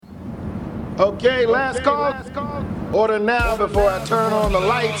Okay, last call. Order now before I turn on the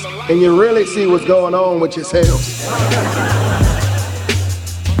lights and you really see what's going on with yourselves.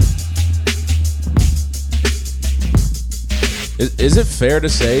 Is it fair to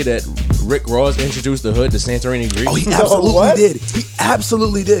say that Rick Ross introduced the hood to Santorini, Greece? Oh, he absolutely did. He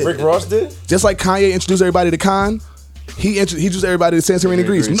absolutely did. Rick Ross did? Just like Kanye introduced everybody to Khan, he introduced everybody to Santorini,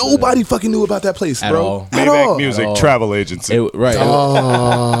 Greece. Nobody fucking knew about that place, At bro. all. At Maybach all. Music Travel Agency. Right.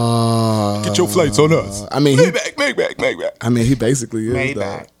 Get your flights on us. I mean, Maybach. I mean, he basically is.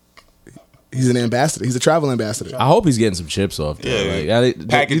 Maybach. He's an ambassador. He's a travel ambassador. I hope he's getting some chips off there. Yeah. Like,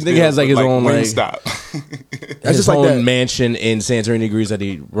 do you think he has like his own like Wingstop. That's his just like own that. mansion in Santorini, Greece that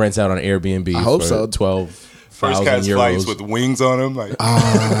he rents out on Airbnb? I hope for so. 1st class €12,000. flights with wings on them. Like,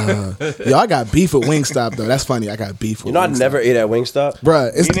 Yo, I got beef with Wingstop though. That's funny. I got beef with You know, I Wingstop. never ate at Wingstop.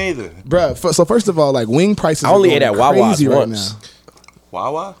 Bruh, it's, me neither. bruh. So first of all, like wing prices. I only are ate going at Wawa's crazy right once. now.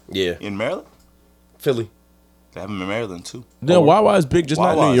 Wawa? Yeah. In Maryland? Philly. They have them in Maryland too. No, Wawa is big, just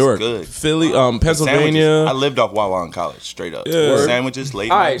not Wawa's New York. good. Philly, The Pennsylvania. sandwiches, I lived off Wawa in college, straight up. Yeah. Sandwiches,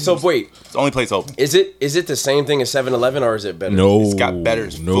 late All night. right, so wait. It's the only place open. Is it the same thing as 7-Eleven or is it better? No, It's got better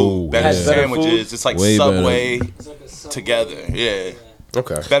food, better Has better sandwiches. food? It's like Way Subway together. Yeah.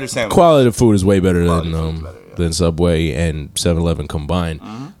 Okay. Better sandwiches. Quality of food is way better Quality than of food's better, yeah. than Subway and 7-Eleven combined.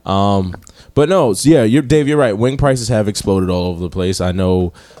 But no, so yeah, Dave, you're right. Wing prices have exploded all over the place. I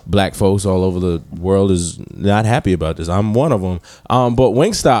know black folks all over the world is not happy about this. I'm one of them. But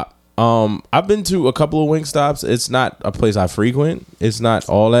Wingstop, I've been to a couple of Wingstops. It's not a place I frequent. It's not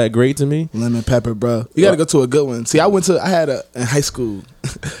all that great to me. Lemon pepper, bro. You got to go to a good one. See, I had in high school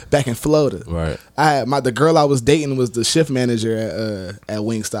back in Florida. Right. I had the girl I was dating was the shift manager at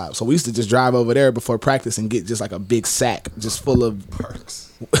Wingstop. So we used to just drive over there before practice and get just like a big sack just full of Perks.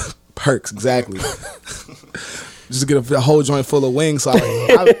 perks, exactly. Just get a whole joint full of wings. So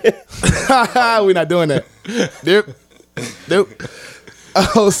we're not doing that. Nope. A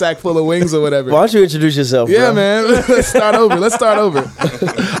whole sack full of wings or whatever. Why don't you introduce yourself? Yeah, bro? man. Let's start over.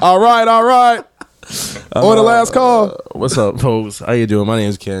 All right. On the last call. What's up, folks? How you doing? My name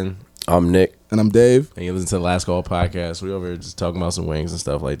is Ken, I'm Nick. And I'm Dave. and you listen to the Last Call podcast. We over here just talking about some wings and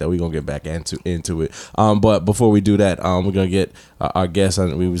stuff like that. We're gonna get back into it. But before we do that, we're gonna get our guest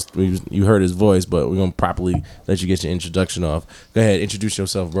on. You heard his voice, but we're gonna properly let you get your introduction off. Go ahead, introduce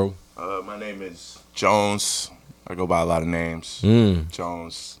yourself, bro. My name is Jones. I go by a lot of names.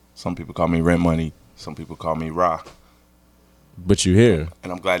 Jones. Some people call me Rent Money. Some people call me Ra. But you here.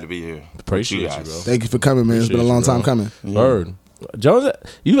 And I'm glad to be here. Appreciate with you, guys. bro. Thank you for coming, man. It's been a long time coming. Word. Jones,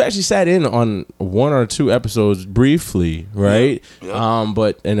 you actually sat in on one or two episodes briefly, right? Yeah.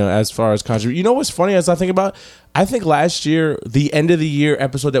 But as far as contribution, you know what's funny as I think about? I think last year, the end of the year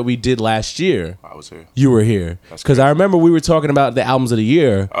episode that we did last year, I was here. you were here That's because I remember we were talking about the albums of the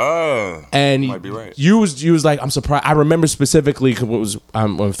year. And might be right. you was like, I'm surprised. I remember specifically 'cause it was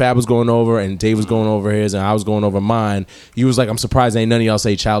when Fab was going over and Dave was going over his and I was going over mine. You was like, I'm surprised ain't none of y'all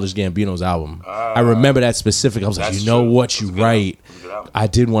say Childish Gambino's album. I remember that specific. I was like, That's you know true. what, That's you a good right. album. That's a good album. I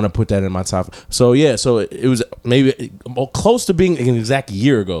did want to put that in my top. So yeah, so it was maybe close to being an exact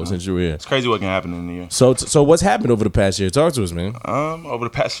year ago since you were here. It's crazy what can happen in a year. So what's happened over the past year? Talk to us, man. Over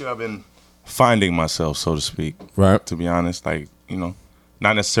the past year, I've been finding myself, so to speak. Right. To be honest, like,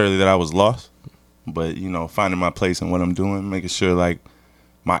 not necessarily that I was lost, but, finding my place and what I'm doing, making sure, like,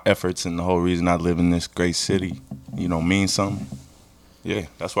 my efforts and the whole reason I live in this great city, means something. Yeah,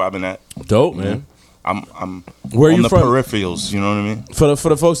 that's where I've been at. Dope, man. I'm Where are on you the from? peripherals, you know what I mean? For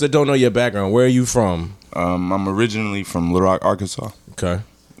the folks that don't know your background, where are you from? I'm originally from Little Rock, Arkansas. Okay.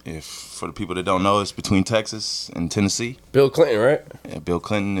 For the people that don't know, it's between Texas and Tennessee. Bill Clinton, right? Yeah, Bill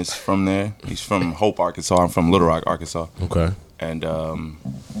Clinton is from there. He's from Hope, Arkansas. I'm from Little Rock, Arkansas. Okay. And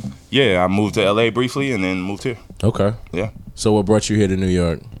I moved to LA briefly and then moved here. Okay. Yeah. So what brought you here to New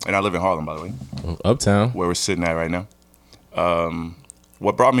York? And I live in Harlem, by the way, Uptown. where we're sitting at right now.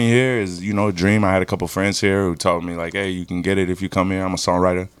 What brought me here is, a dream. I had a couple friends here who told me, like, hey, you can get it if you come here. I'm a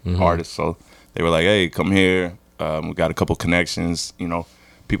songwriter, artist. So they were like, hey, come here. We got a couple connections,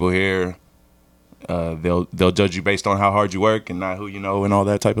 people here. They'll judge you based on how hard you work and not who you know and all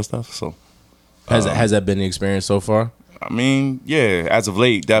that type of stuff. So Has that been the experience so far? I mean, yeah, as of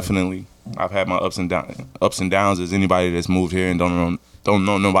late, definitely. I've had my ups and downs as anybody that's moved here and don't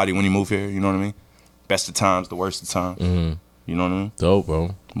know nobody when you move here, you know what I mean? Best of times, the worst of times. You know what I mean? Dope,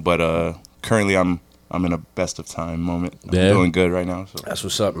 bro. But currently I'm in a best of time moment. I'm Yeah. doing good right now. So That's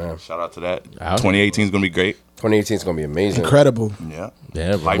what's up, man. shout out to that. Out. 2018 is gonna be great. 2018 is gonna be amazing. Incredible. Yeah.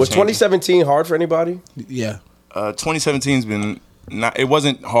 Yeah, bro. Life Was changing. 2017 hard for anybody? Yeah. 2017's been not. It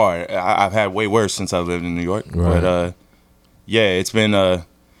wasn't hard. I've had way worse since I lived in New York. Right. But yeah, it's been.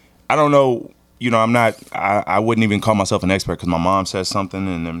 I don't know. I'm not. I wouldn't even call myself an expert because my mom says something,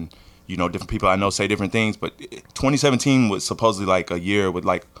 and then different people I know say different things. But 2017 was supposedly like a year with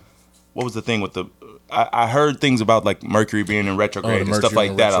like, what was the thing with the? I heard things about like Mercury being in retrograde and stuff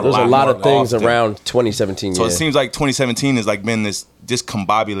like that. There's a lot more of things often. around 2017. So it seems like 2017 has like been this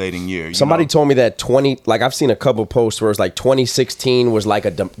discombobulating year. Somebody told me that I've seen a couple posts where it's like 2016 was like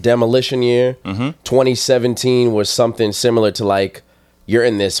a demolition year. 2017 was something similar to like you're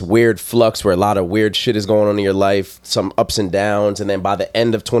in this weird flux where a lot of weird shit is going on in your life, some ups and downs, and then by the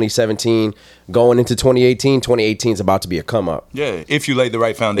end of 2017, going into 2018 is about to be a come up. Yeah, if you laid the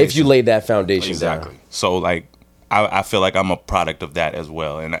right foundation. If you laid that foundation exactly. down. So like, I feel like I'm a product of that as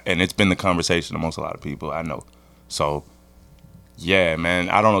well, and it's been the conversation amongst a lot of people I know. So, yeah, man,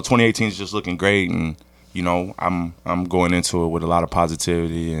 I don't know. 2018 is just looking great, and I'm going into it with a lot of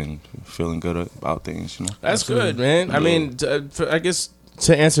positivity and feeling good about things. That's good, man. I mean, I guess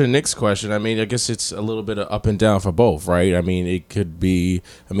to answer Nick's question, I mean, I guess it's a little bit of up and down for both, right? I mean, it could be.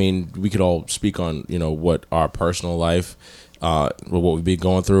 I mean, we could all speak on what our personal life. What we've been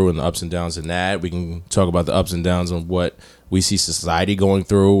going through and the ups and downs in that. We can talk about the ups and downs on what we see society going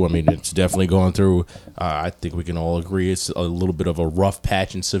through. I mean, it's definitely going through. I think we can all agree it's a little bit of a rough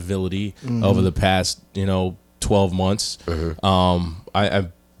patch in civility over the past, 12 months. But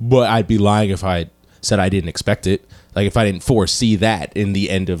I'd be lying if I said I didn't expect it. Like if I didn't foresee that in the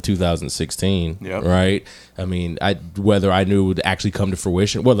end of 2016, right? I mean, whether I knew it would actually come to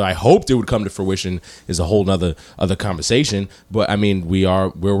fruition, whether I hoped it would come to fruition is a whole other conversation. But I mean, we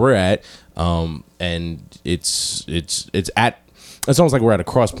are where we're at, and it's almost like we're at a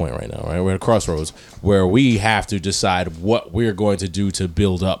cross point right now, right? We're at a crossroads where we have to decide what we're going to do to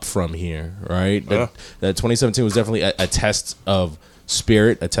build up from here, right? Yeah. That 2017 was definitely a test of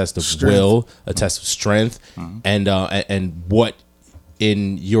spirit, a test of will, a test of strength, and what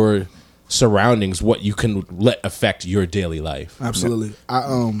in your surroundings, what you can let affect your daily life. Absolutely.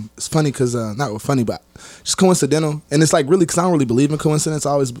 It's funny because not funny, but just coincidental, and it's like really because I don't really believe in coincidence.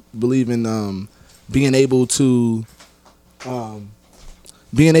 I always believe in being able to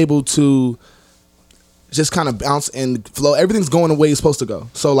just kind of bounce and flow. Everything's going the way it's supposed to go.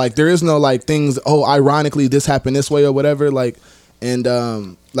 So like there is no like things. Oh, ironically, this happened this way or whatever. Like. And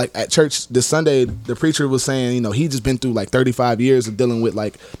like at church this Sunday, the preacher was saying, he just been through like 35 years of dealing with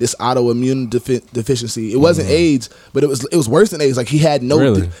like this autoimmune deficiency. It wasn't AIDS, but it was worse than AIDS. Like he had no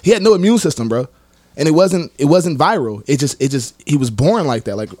immune system, bro. And it wasn't viral. It just he was born like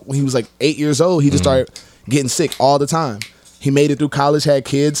that. Like when he was like 8 years old, he just started getting sick all the time. He made it through college, had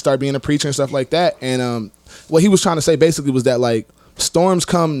kids, started being a preacher and stuff like that. And what he was trying to say basically was that like storms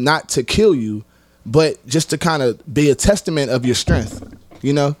come not to kill you, but just to kind of be a testament of your strength,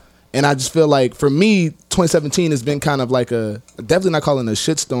 And I just feel like for me, 2017 has been kind of like definitely not calling it a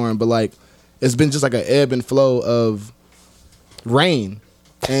shitstorm, but like it's been just like an ebb and flow of rain.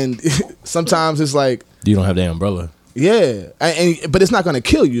 And sometimes it's like You don't have the umbrella. Yeah, but it's not going to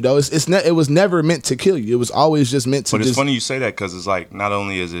kill you though. It was never meant to kill you. It was always just meant to. But it's funny you say that because it's like not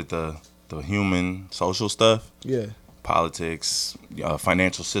only is it the human social stuff, politics,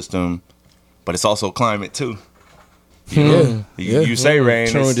 financial system, but it's also climate too. You say rain,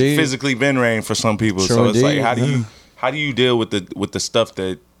 True it's indeed. physically been rain for some people. True So it's like indeed. how do you deal with the stuff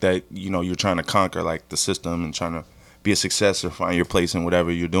that you're trying to conquer, like the system and trying to be a success or find your place in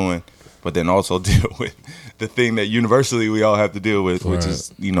whatever you're doing, but then also deal with the thing that universally we all have to deal with, which is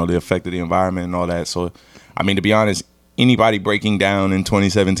the effect of the environment and all that. So I mean, to be honest, anybody breaking down in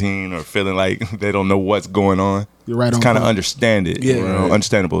 2017 or feeling like they don't know what's going on, You're right it's on kind of point.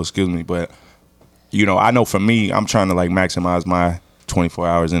 understandable, excuse me. But, I know for me, I'm trying to like maximize my 24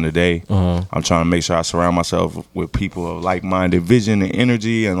 hours in a day. I'm trying to make sure I surround myself with people of like-minded vision and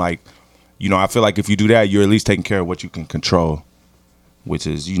energy. And like, I feel like if you do that, you're at least taking care of what you can control, which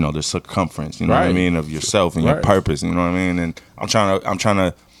is, the circumference, what I mean, of yourself and your purpose, you know what I mean? And I'm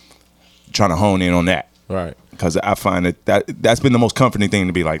trying to hone in on that. Right. Because I find that's been the most comforting thing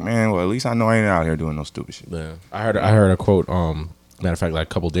to be like, man, well, at least I know I ain't out here doing no stupid shit. Yeah. I heard a quote, matter of fact, like a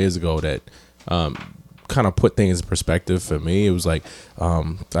couple days ago that kind of put things in perspective for me. It was like,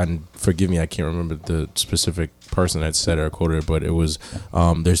 and forgive me, I can't remember the specific person that said it or quoted it, but it was,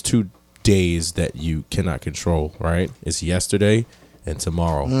 there's 2 days that you cannot control, right? It's yesterday and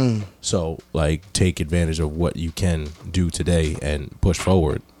tomorrow. So like take advantage of what you can do today and push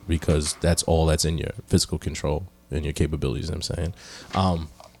forward, because that's all that's in your physical control and your capabilities, I'm saying.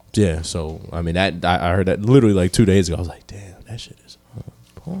 Yeah, so I mean that I heard that literally like 2 days ago. I was like, damn, that shit is on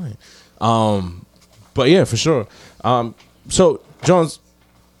point. But yeah, for sure. So Jones,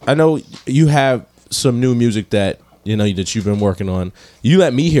 I know you have some new music that you know, that you've been working on. You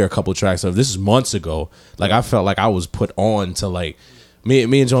let me hear a couple tracks of this is months ago. Like I felt like I was put on to like me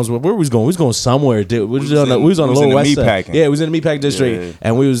and Jones. Where we was going? We was going somewhere. Dude. We was on the Lower West Side. Yeah, we was in the Meatpacking District,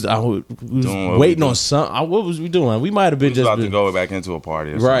 and we was waiting on some. What was we doing? We might have been just about to go back into a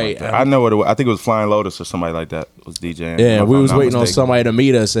party, or right? Like I know what it was. I think it was Flying Lotus or somebody like that was DJing. Yeah, we was waiting on somebody to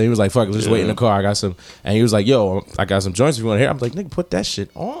meet us, and he was like, "Fuck, let's just wait in the car." I got some, and he was like, "Yo, I got some joints if you want to hear." I'm like, "Nigga, put that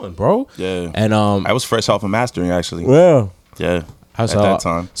shit on, bro." Yeah, and I was fresh off of mastering actually. Well, yeah, at that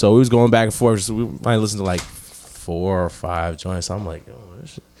time. So we was going back and forth. So we might listen to like 4 or 5 joints. I'm like, "Oh,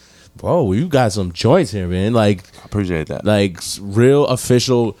 this shit. Bro, you got some joints here, man. Like, I appreciate that. Like real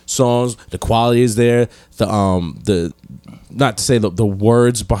official songs. The quality is there. The not to say the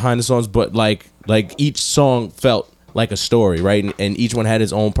words behind the songs, but like each song felt like a story, right? And each one had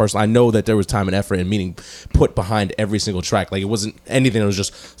its own personal. I know that there was time and effort and meaning put behind every single track. Like it wasn't anything that was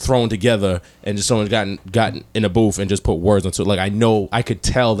just thrown together and just someone gotten in a booth and just put words onto it. Like I know I could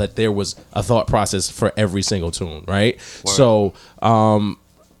tell that there was a thought process for every single tune, right? Word. So.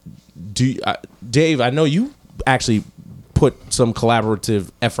 Dave, I know you actually put some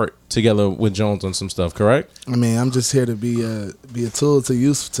collaborative effort together with Jones on some stuff, correct? I mean, I'm just here to be a tool to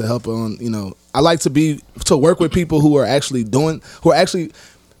use to help on. You know, I like to work with people who are actually.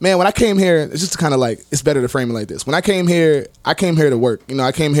 Man, when I came here, it's just kind of like it's better to frame it like this. When I came here to work. You know,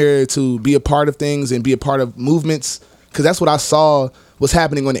 I came here to be a part of things and be a part of movements because that's what I saw was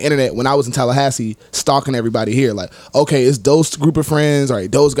happening on the internet when I was in Tallahassee stalking everybody here. Like, okay, it's those group of friends. All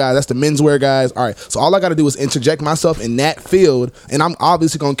right, those guys, that's the menswear guys. All right, so all I got to do is interject myself in that field, and I'm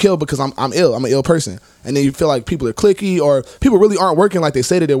obviously going to kill because I'm ill. I'm an ill person. And then you feel like people are cliquey or people really aren't working like they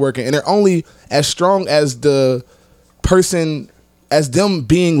say that they're working, and they're only as strong as the person, as them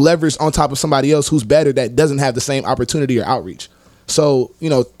being leveraged on top of somebody else who's better that doesn't have the same opportunity or outreach. So, you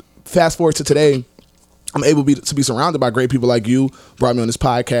know, fast forward to today, I'm able to be surrounded by great people like you. Brought me on this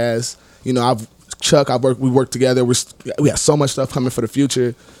podcast. You know, we worked together. We have so much stuff coming for the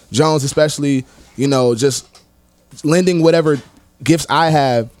future. Jones, especially, you know, just lending whatever gifts I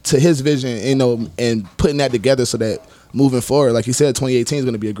have to his vision, you know, and putting that together so that moving forward, like he said, 2018 is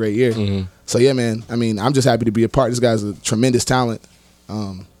going to be a great year. Mm-hmm. So yeah, man. I mean, I'm just happy to be a part. This guy's a tremendous talent.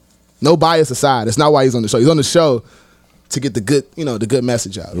 No bias aside. It's not why he's on the show. He's on the show to get the good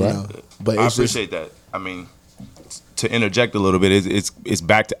message out. Right. You know? But I appreciate that. I mean, to interject a little bit, it's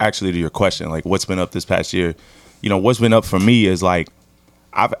back to actually to your question, like what's been up this past year. You know, what's been up for me is like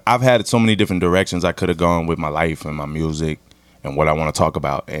I've had so many different directions I could have gone with my life and my music and what I want to talk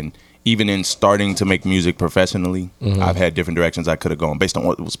about. And even in starting to make music professionally, I've had different directions I could have gone based on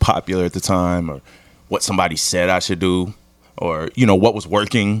what was popular at the time or what somebody said I should do or, you know, what was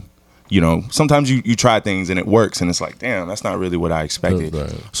working. You know, sometimes you try things and it works and it's like, damn, that's not really what I expected.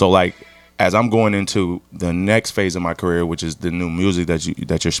 Right. So like, as I'm going into the next phase of my career, which is the new music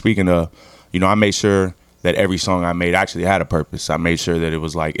that you're speaking of, you know, I made sure that every song I made actually had a purpose. I made sure that it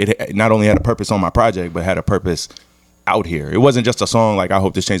was like, it not only had a purpose on my project, but had a purpose out here. It wasn't just a song like, I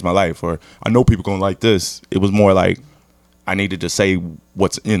hope this changed my life, or I know people gonna like this. It was more like, I needed to say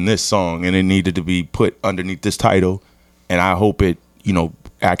what's in this song, and it needed to be put underneath this title, and I hope it, you know,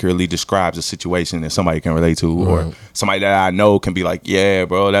 accurately describes a situation that somebody can relate to, or somebody that I know can be like, yeah,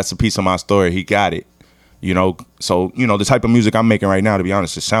 bro, that's a piece of my story. He got it. You know, so, you know, the type of music I'm making right now, to be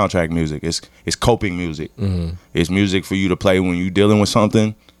honest, is soundtrack music. It's coping music. It's music for you to play when you're dealing with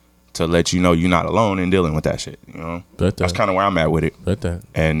something to let you know you're not alone in dealing with that shit, you know? That's kind of where I'm at with it.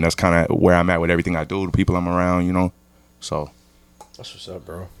 And that's kind of where I'm at with everything I do, the people I'm around, you know? So that's what's up,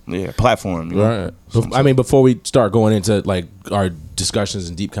 bro. Yeah, platform. You know? Right. I mean, before we start going into like our discussions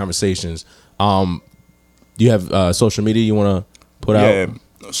and deep conversations, do you have social media you want to put out?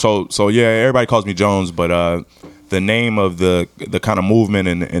 So yeah, everybody calls me Jones, but the name of the kind of movement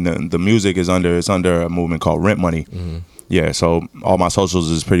and the music is under a movement called Rent Money. Yeah, so all my socials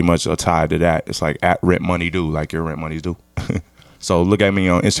is pretty much tied to that. It's like at Rent Money Do, like your rent monies do. So look at me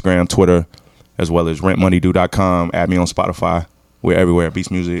on Instagram, Twitter, as well as rentmoneydo.com. Add me on Spotify. We're everywhere.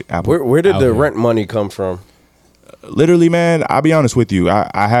 Beats Music, Apple. Where did the rent money come from? Literally, man, I'll be honest with you.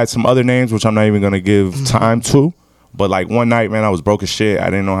 I had some other names, which I'm not even going to give time to. But like one night, man, I was broke as shit. I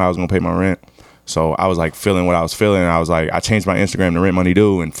didn't know how I was going to pay my rent. So I was like feeling what I was feeling. I was like, I changed my Instagram to Rent Money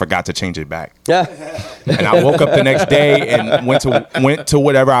Do and forgot to change it back. And I woke up the next day and went to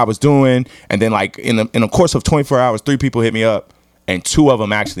whatever I was doing. And then like in the course of 24 hours, 3 people hit me up and 2 of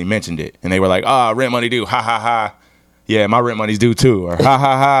them actually mentioned it. And they were like, Rent Money Do, ha ha ha. Yeah, my rent money's due too. Or ha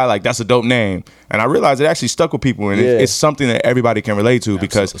ha ha, like that's a dope name. And I realized it actually stuck with people, and it's something that everybody can relate to,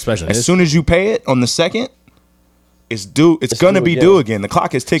 because especially as soon as you pay it on the second, it's due. It's gonna due be again. due again. The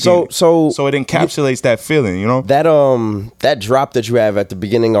clock is ticking. So it encapsulates that feeling, you know. That drop that you have at the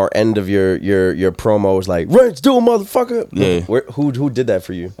beginning or end of your promo is like, "Rent's due, motherfucker." Yeah. Who did that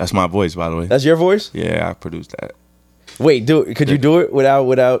for you? That's my voice, by the way. That's your voice? Yeah, I produced that. Wait, could you do it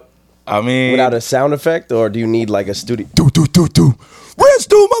without I mean, a sound effect, or do you need like a studio? do. Rent's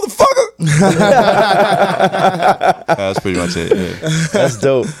due, motherfucker. That's pretty much it. Yeah. That's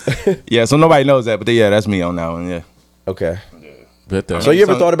dope. Yeah, so nobody knows that, but yeah, that's me on that one. Yeah. Okay. Bet that. So you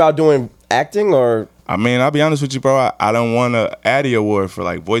ever thought about doing acting or? I mean, I'll be honest with you, bro. I don't want an Addy Award for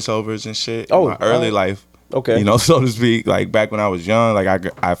like voiceovers and shit. Oh, in my early life. Okay. You know, so to speak. Like back when I was young, like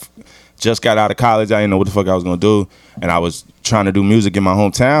I just got out of college. I didn't know what the fuck I was gonna do, and I was trying to do music in my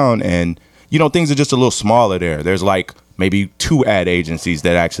hometown, and you know, things are just a little smaller there. There's like maybe 2 ad agencies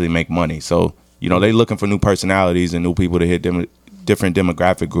that actually make money. So you know, they looking for new personalities and new people to hit different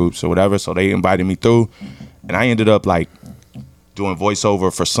demographic groups or whatever. So they invited me through, and I ended up like doing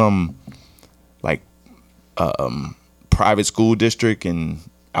voiceover for some like private school district in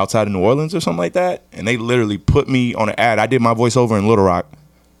outside of New Orleans or something like that. And they literally put me on an ad. I did my voiceover in Little Rock.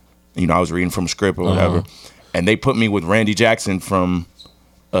 You know, I was reading from a script or whatever. And they put me with Randy Jackson from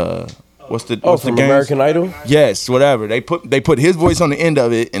what's the From games? American Idol? Yes, whatever. They put his voice on the end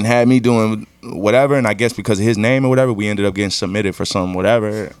of it and had me doing whatever. And I guess because of his name or whatever, we ended up getting submitted for some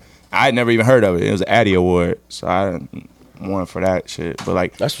whatever. I had never even heard of it. It was an Addy Award, so I won for that shit. But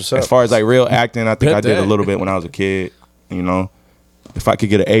like, That's what's up. as far as like real acting, I think Bet I did a that. little bit when I was a kid. You know, if I could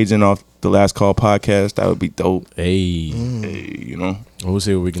get an agent off the Last Call podcast, that would be dope. Hey, Hey, you know, we'll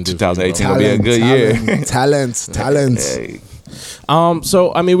see what we can do. 2018 gonna be a good year. Talents. Hey.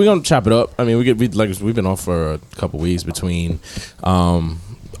 So I mean, we're gonna chop it up. I mean, we've been off for a couple weeks between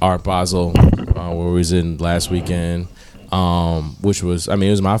Art Basel, where we was in last weekend, which was, I mean,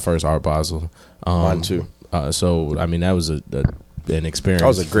 it was my first Art Basel. Mine too. So I mean, that was an experience. That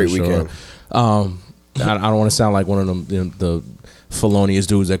was a great for sure. weekend. I don't want to sound like one of them, you know, the felonious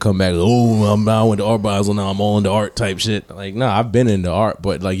dudes that come back. Oh, I went to Art Basel, now I'm all into art type shit. Like, no, I've been into art,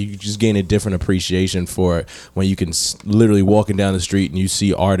 but like you just gain a different appreciation for it when you can literally walking down the street and you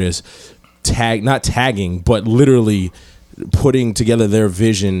see artists not tagging, but literally putting together their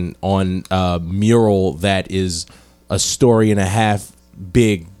vision on a mural that is a story and a half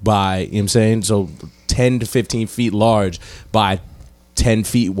big by, you know what I'm saying? So 10 to 15 feet large by 10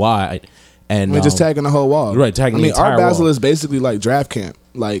 feet wide. And Just tagging the whole wall. Right, tagging the entire Art Basel wall. is basically like draft camp.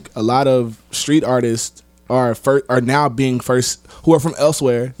 Like a lot of street artists are now being first, who are from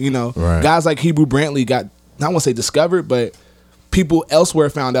elsewhere. You know, Right. guys like Hebrew Brantley got, I don't want to say discovered, but people elsewhere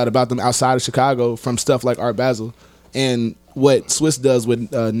found out about them outside of Chicago from stuff like Art Basel. And what Swiss does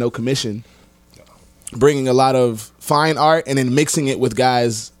with No Commission, bringing a lot of fine art and then mixing it with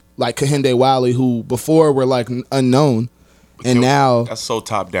guys like Kehinde Wiley, who before were like unknown. And now That's so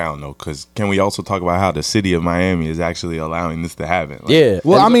top down though, because can we also talk about how the city of Miami is actually allowing this to happen? Like, Yeah.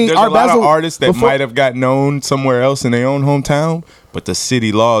 Well, I mean, there's Art a lot Basel of artists that before- might have got known somewhere else in their own hometown, but the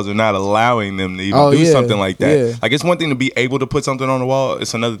city laws are not allowing them to even do something like that. yeah. Like, it's one thing to be able to put something on the wall;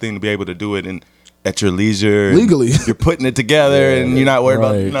 it's another thing to be able to do it at your leisure, Legally. You're putting it together, and you're not worried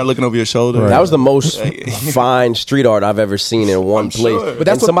about, Right. you're not looking over your shoulder. That was the most fine street art I've ever seen in one place. sure. But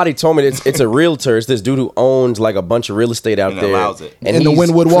that's And what- somebody told me it's a realtor. It's this dude who owns like a bunch of real estate out And there. allows it. In the he's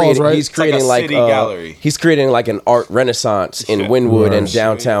Wynwood walls, creating- right? He's It's like a creating like, city gallery. he's creating like an art renaissance in Wynwood and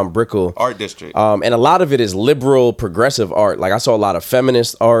downtown Brickell. Art district. And a lot of it is liberal, progressive art. Like I saw a lot of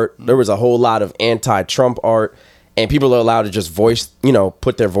feminist art. There was a whole lot of anti-Trump art, and people are allowed to just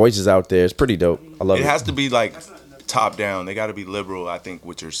put their voices out there. It's pretty dope. I love it. It has to be like top down. They got to be liberal, I think,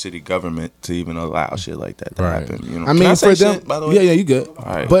 with your city government to even allow shit like that to Right. happen. You know? I Can mean, say for them, shit, by the way? yeah, you good.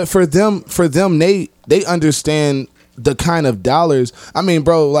 right. But for them, they understand the kind of dollars. I mean,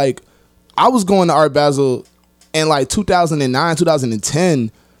 bro, like I was going to Art Basel in like 2009,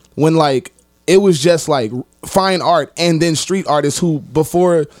 2010, when like it was just like fine art and then street artists who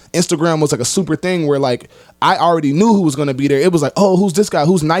before Instagram was like a super thing where like I already knew who was going to be there. It was like, oh, who's this guy?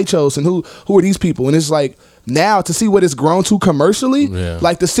 Who's Nichos? And who are these people? And it's like now to see what it's grown to commercially, Yeah.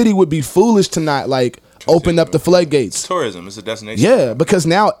 like the city would be foolish to not like open up the floodgates. Tourism. It's a destination. Yeah, because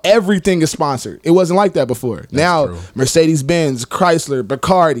now everything is sponsored. It wasn't like that before. Now true. Mercedes-Benz, Chrysler,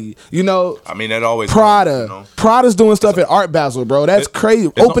 Bacardi, I mean, that always Prada. you know? Prada's doing stuff at Art Basel, bro. That's crazy.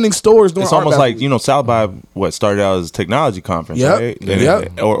 it's Opening stores doing It's Art almost Basel. like, South by what started out as a technology conference, Yep. right?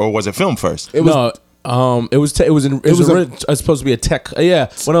 Yep. Or was it film first? It was No, It was supposed to be a tech. One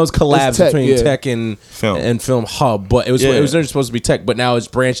of those collabs tech, between yeah. tech and Film. film hub. But it was originally supposed to be tech, but now it's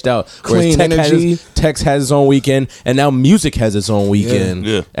branched out. Clean Whereas energy. Tech has its own weekend, and now music has its own weekend.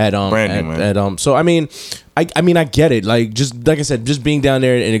 Yeah. At Branding, man. So I mean, I get it. Like just like I said, just being down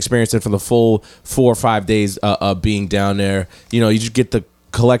there and experiencing it for the full 4 or 5 days of being down there. You know, you just get the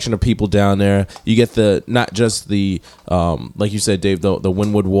collection of people down there. You get the not just the like you said, Dave, the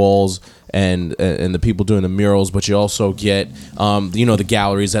Wynwood walls and the people doing the murals, but you also get the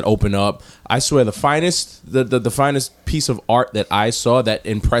galleries that open up. I swear the finest piece of art that I saw that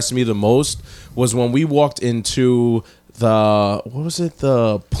impressed me the most was when we walked into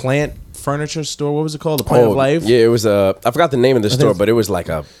the Plant Furniture store. What was it called? The Plant of Life? Yeah, it was I forgot the name of the store, but it was like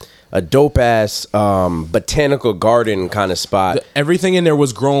a dope ass botanical garden kind of spot. Everything in there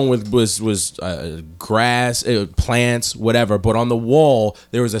was grown with grass, plants, whatever. But on the wall,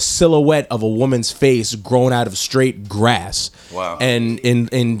 there was a silhouette of a woman's face grown out of straight grass. Wow. And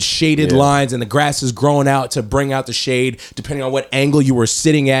in shaded lines, and the grass is growing out to bring out the shade, depending on what angle you were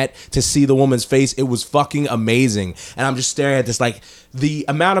sitting at to see the woman's face. It was fucking amazing. And I'm just staring at this, like, the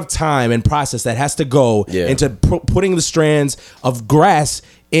amount of time and process that has to go into putting the strands of grass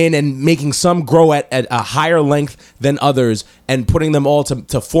in and making some grow at a higher length than others and putting them all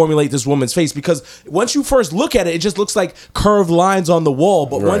to formulate this woman's face. Because once you first look at it, it just looks like curved lines on the wall.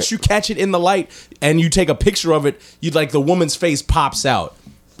 But once you catch it in the light and you take a picture of it, the woman's face pops out.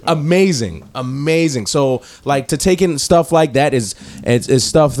 Amazing. So like to take in stuff like that is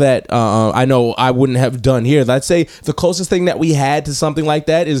stuff that I know I wouldn't have done here. I'd say the closest thing that we had to something like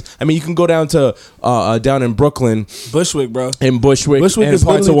that is, I mean, you can go down to down in Brooklyn, Bushwick, bro. In Bushwick Bushwick and is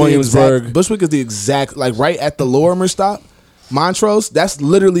parts of literally Williamsburg. Bushwick is the exact, like right at the Lorimer stop. Montrose, that's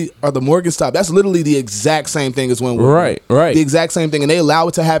literally, or the Morgan stop, that's literally the exact same thing as Wynwood. Right. The exact same thing. And they allow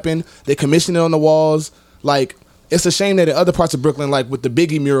it to happen. They commission it on the walls. Like, it's a shame that in other parts of Brooklyn, like with the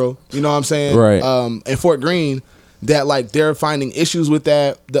Biggie mural, you know what I'm saying? Right. In Fort Greene, that like they're finding issues with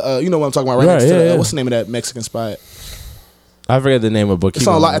that. You know what I'm talking about, right? Right, Next to, yeah. what's the name of that Mexican spot? I forget the name of it, but It's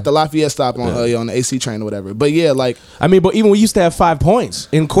on at the Lafayette stop on the AC train or whatever. But yeah, like, I mean, but even we used to have 5 points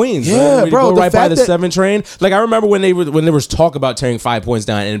in Queens. Yeah, right? bro, Go the right by fact the that- 7 train. Like I remember when there was talk about tearing 5 points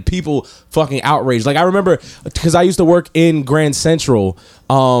down, and people fucking outraged. Like I remember because I used to work in Grand Central.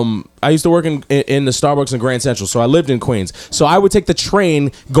 I used to work in the Starbucks in Grand Central, so I lived in Queens. So I would take the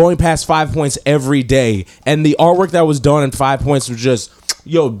train going past 5 points every day, and the artwork that was done in 5 points was just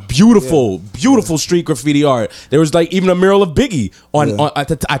beautiful street graffiti art. There was like even a mural of Biggie on at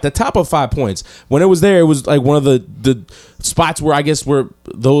the top of 5 points. When it was there, it was like one of the spots where I guess where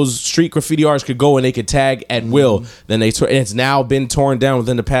those street graffiti artists could go and they could tag at will. Then and it's now been torn down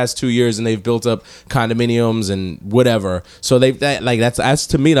within the past 2 years, and they've built up condominiums and whatever. So that's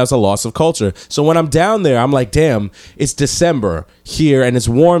to me, that's a loss of culture. So when I'm down there, I'm like, damn, it's December here and it's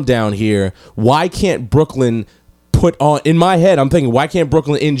warm down here. Why can't Brooklyn put on, in my head, I'm thinking, why can't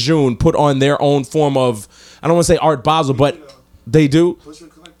Brooklyn in June put on their own form of, I don't want to say Art Basel, but they do.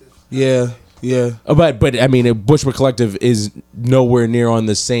 yeah. But I mean, Bushwick Collective is nowhere near on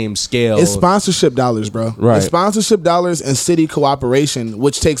the same scale. It's sponsorship dollars, bro. Right. It's sponsorship dollars and city cooperation,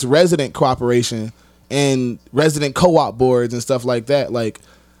 which takes resident cooperation and resident co-op boards and stuff like that. Like,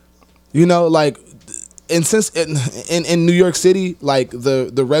 you know, like, and since in New York City, like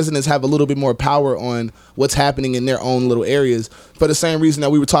the residents have a little bit more power on what's happening in their own little areas. For the same reason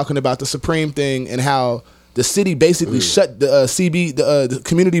that we were talking about the Supreme thing and how the city basically shut the the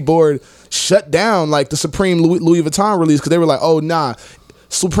community board shut down like the Supreme Louis Vuitton release because they were like, oh nah,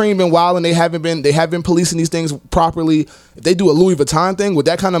 Supreme been wild and they have been policing these things properly. If they do a Louis Vuitton thing with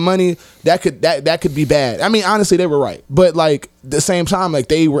that kind of money, that could be bad. I mean, honestly, they were right, but like at the same time, like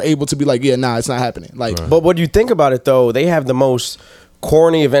they were able to be like, yeah, nah, it's not happening. Like, But when you think about it, though, they have the most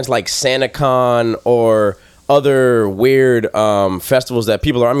corny events like SantaCon or other weird festivals that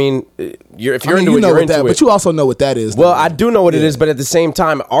people are. I mean, if you're into it, you're into it. But you also know what that is. Well, I do know what it is, but at the same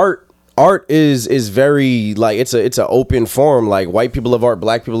time, art is very like it's an open forum. Like white people love art,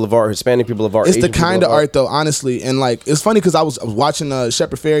 black people love art, Hispanic people love art. It's Asian the kind of people love art though, honestly, and like it's funny because I was watching a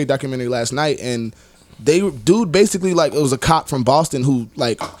Shepard Fairey documentary last night, and dude basically like it was a cop from Boston who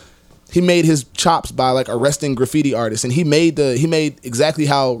like he made his chops by like arresting graffiti artists, and he made exactly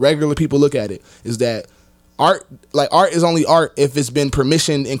how regular people look at it is that art is only art if it's been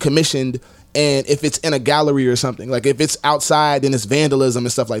permissioned and commissioned. And if it's in a gallery or something, like if it's outside, then it's vandalism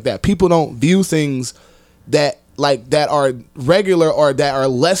and stuff like that. People don't view things that like that are regular or that are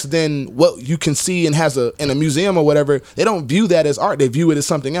less than what you can see and has in a museum or whatever, they don't view that as art. They view it as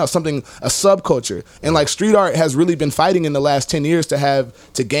something else, a subculture. And like street art has really been fighting in the last 10 years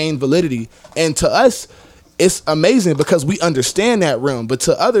to gain validity. And to us, it's amazing because we understand that realm. But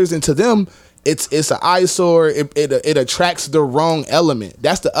to others and to them, it's an eyesore. It attracts the wrong element.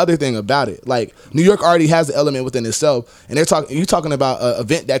 That's the other thing about it. Like New York already has the element within itself, and you're talking about an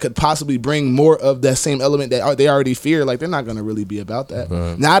event that could possibly bring more of that same element that they already fear. Like they're not going to really be about that.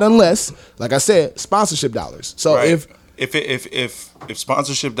 Not unless, like I said, sponsorship dollars. So right. if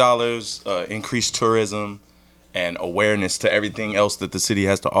sponsorship dollars, increase tourism, and awareness to everything else that the city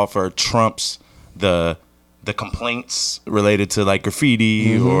has to offer trumps the complaints related to like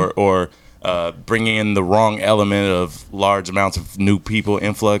graffiti or bringing in the wrong element of large amounts of new people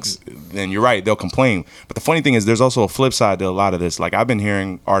influx, then you're right, they'll complain. But the funny thing is there's also a flip side to a lot of this. Like I've been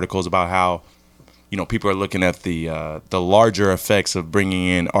hearing articles about how, people are looking at the larger effects of bringing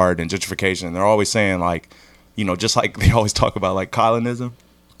in art and gentrification. And they're always saying like, just like they always talk about like colonialism,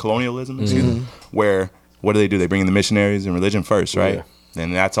 excuse me, where what do? They bring in the missionaries and religion first, right? Yeah.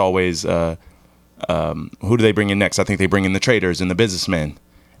 And that's always, who do they bring in next? I think they bring in the traders and the businessmen.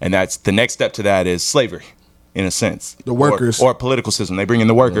 And that's the next step to that is slavery, in a sense. The workers or political system. They bring in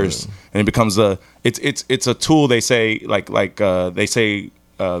the workers, and it becomes it's a tool. They say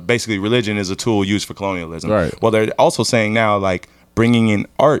basically religion is a tool used for colonialism. Right. Well, they're also saying now like bringing in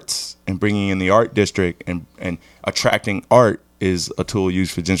arts and bringing in the art district and attracting art is a tool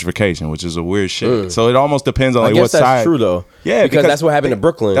used for gentrification, which is a weird shit. So it almost depends on like what side. That's true though. Yeah, because that's what happened in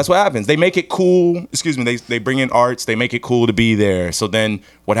Brooklyn. That's what happens. They make it cool. Excuse me. They bring in arts. They make it cool to be there. So then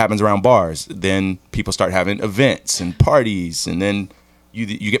what happens around bars? Then people start having events and parties, and then you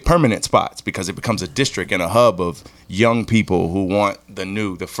get permanent spots because it becomes a district and a hub of young people who want the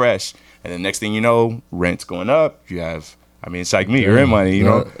new, the fresh. And then next thing you know, rent's going up. You have, it's like me, rent money.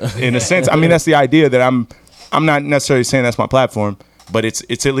 In a sense. That's the idea that I'm not necessarily saying that's my platform, but it's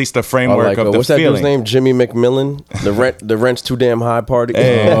at least the framework of the what's feeling. What's that dude's name? Jimmy McMillan. The rent's too damn high party.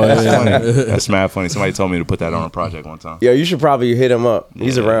 Hey, that's funny. That's mad funny. Somebody told me to put that on a project one time. Yeah, you should probably hit him up.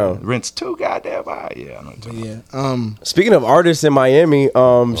 He's around. Rent's too goddamn high. Yeah, I know what you're talking about. Speaking of artists in Miami,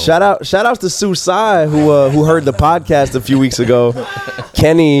 shout outs to Sue Tsai who heard the podcast a few weeks ago.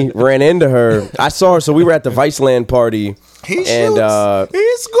 Kenny ran into her. I saw her. So we were at the Viceland party. He's good.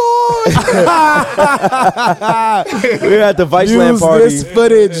 We're at the Viceland party. This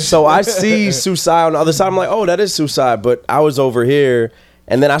footage. So I see Sue Tsai on the other side. I'm like, oh, that is Sue Tsai. But I was over here.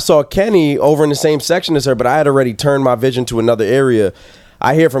 And then I saw Kenny over in the same section as her, but I had already turned my vision to another area.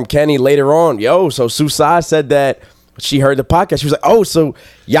 I hear from Kenny later on, so Sue Tsai said that she heard the podcast. She was like, oh, so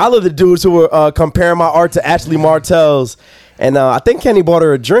y'all are the dudes who were comparing my art to Ashley Martell's. And I think Kenny bought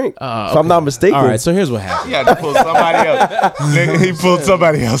her a drink, if I'm not mistaken. All right, so here's what happened. Yeah, he pulled somebody else. He pulled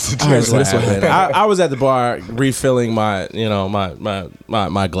somebody else. I was at the bar refilling my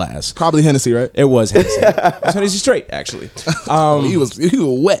glass. Probably Hennessy, right? It was Hennessy. It was Hennessy straight, actually. He was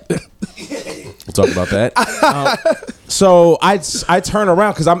wet. We'll talk about that. So I turn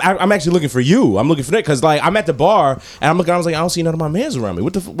around because I'm actually looking for you. I'm looking for Nick because like I'm at the bar and I was like, I don't see none of my mans around me.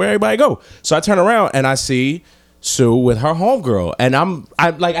 Where everybody go? So I turn around and I see Sue with her homegirl, and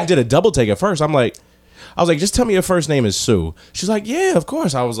I did a double take at first. I was like, just tell me your first name is Sue. She's like, yeah, of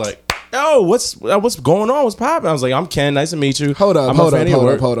course. I was like, yo, what's going on? What's poppin'? I was like, I'm Ken. Nice to meet you. Hold up.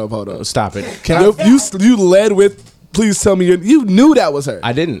 Stop it. You led with. Please tell me you knew that was her.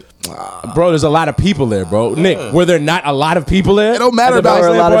 I didn't. Bro, there's a lot of people there, bro. Nick, were there not a lot of people there? It don't matter about a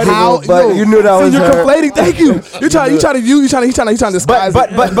lot of how, people, but you knew that was you're her. Conflating. Thank you. You're trying to disguise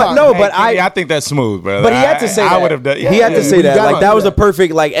but I think that's smooth, bro. But he had to say that. I would have done. He had to say that. Like that was a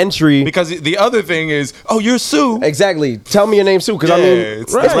perfect like entry. Because the other thing is, you're Sue. Exactly. Tell me your name, Sue. Because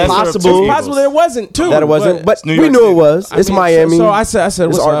it's possible. It's possible there wasn't too. That it wasn't. But we York knew City. it was. It's Miami. So I said,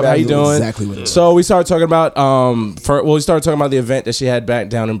 what's up? How you doing? Exactly what it is. So we started talking about we started talking about the event that she had back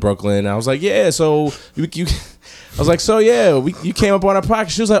down in Brooklyn. I was like, yeah. So you came up on our podcast.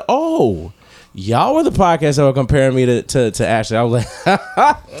 She was like, oh, y'all were the podcast that were comparing me to Ashley. I was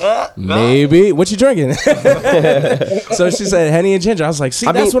like, maybe. What you drinking? So she said Henny and ginger. I was like,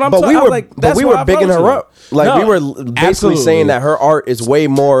 see, that's what I'm talking about. But we were bigging her up. Like we were basically saying that her art is way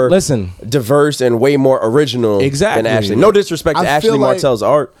more diverse and way more original than Ashley. No disrespect to Ashley Martell's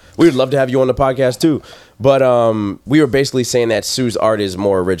art. We would love to have you on the podcast too. But we were basically saying that Sue's art is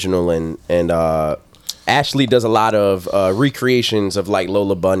more original and Ashley does a lot of recreations of like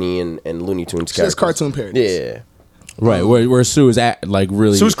Lola Bunny and Looney Tunes characters. She has cartoon parodies. Yeah. Right, where Sue is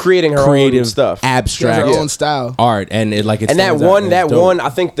really Sue's creating her creative own stuff, abstract, her own style art, and it and that one. I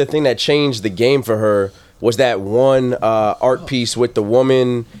think the thing that changed the game for her was that one art piece with the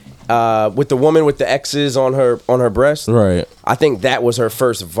woman with the X's on her breast. Right. I think that was her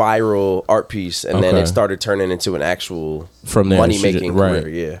first viral art piece, and then Okay. it started turning into an actual From there, money she making did- right.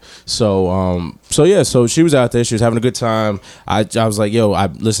 career. Yeah. So she was out there. She was having a good time. I was like, yo, I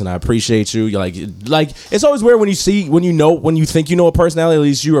appreciate you. You're like it's always weird when you think you know a personality. At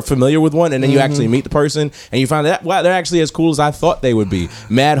least you are familiar with one, and then you actually meet the person, and you find that wow, they're actually as cool as I thought they would be.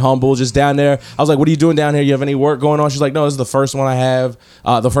 Mad humble, just down there. I was like, what are you doing down here? You have any work going on? She's like, no, this is the first one I have.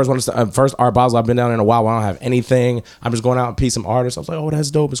 The first one, first Art Basel. I've been down there in a while. I don't have anything. I'm just going out and meet some artists. I was like, oh,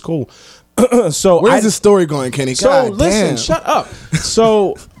 that's dope. It's cool. So Where's this story going, Kenny? So God listen, damn. shut up.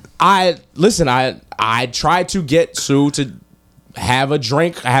 So I tried to get Sue to have a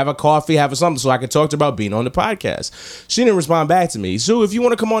drink, have a coffee, have a something so I could talk to her about being on the podcast. She didn't respond back to me. Sue, if you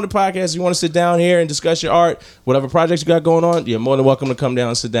want to come on the podcast, you want to sit down here and discuss your art, whatever projects you got going on, you're more than welcome to come down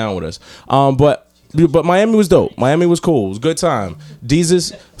and sit down with us. But Miami was dope. Miami was cool. It was a good time.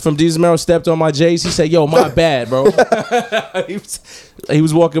 Deezus from Deezus Mero stepped on my J's. He said, "Yo, my bad, bro." he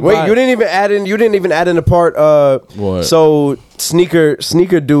was walking Wait, by. you didn't even add in the part. What? So sneaker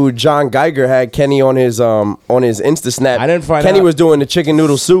dude John Geiger had Kenny on his Insta snap. I didn't find Kenny out. was doing the chicken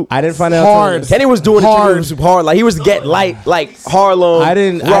noodle soup. I didn't find out Hard. Kenny was doing the chicken Hard. noodle soup hard. Like he was getting light, like Harlem. I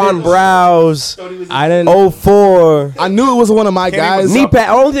didn't- Ron Browse. I didn't. 04. I knew it was one of my guys. was Knee up- pad.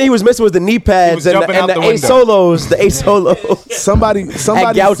 Only thing he was missing was the knee pads and jumping out the the A window. solos. The A solos. Somebody Gaucho's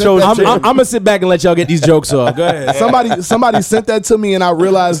sent that to I'm gonna sit back and let y'all get these jokes off. Go ahead. somebody sent that to me, and I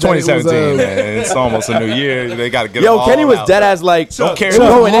realized that it was 2017, man. It's almost a new year. They got to get it Yo, all Kenny was out. dead ass like. Don't care. it was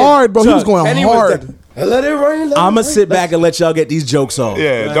going in. hard, bro. He was Chuck, going Kenny was hard. dead. Let it rain. I'm gonna sit back and let y'all get these jokes off.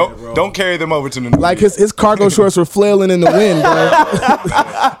 Yeah, don't carry them over to the new Like year. his cargo shorts were flailing in the wind, bro.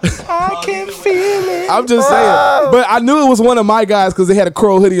 I can feel it. I'm just saying. But I knew it was one of my guys because they had a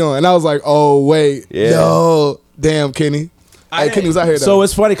Crow hoodie on, and I was like, oh wait, Yeah. yo, damn, Kenny. Hey, Kenny was out here though. So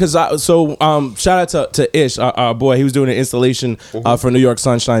it's funny because shout out to Ish, our boy. He was doing an installation for New York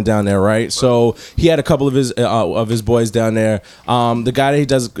Sunshine down there, right? So he had a couple of his boys down there. The guy that he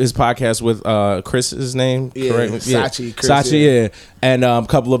does his podcast with, Chris, his name, Yeah, correct? Sachi, Chris, Sachi, yeah. yeah. And a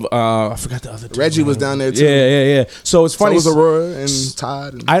couple of I forgot the other. dude's Reggie was name. down there too. Yeah. So it's So funny. was Aurora and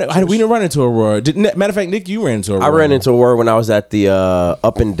Todd. And We didn't run into Aurora. Matter of fact, Nick, you ran into Aurora. I ran into a word when I was at the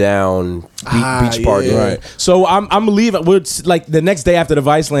Up and Down beach party. yeah. Right. So I'm leaving. We're like the next day after the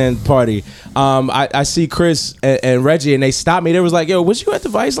Viceland party. I see Chris and Reggie, and they stopped me. They was like, "Yo, was you at the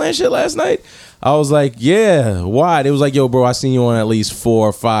Viceland shit last night?" I was like, "Yeah." Why? They was like, "Yo, bro, I seen you on at least 4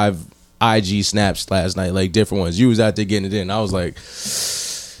 or 5 IG snaps last night, like different ones. You was out there getting it in." I was like,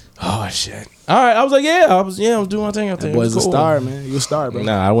 "Oh shit." All right. I was like, "Yeah, I was doing my thing out there." It was was a cool. star, man. You a star, bro.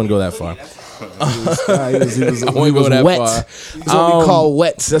 Nah, I wouldn't go that far. He was I wouldn't go that wet. far. He's what we call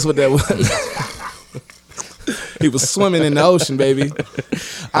wets. That's what that was. He was swimming in the ocean, baby.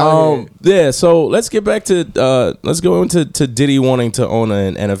 Yeah, so let's get back to let's go into Diddy wanting to own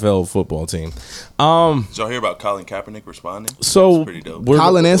an NFL football team. Did y'all hear about Colin Kaepernick responding? So That's pretty dope.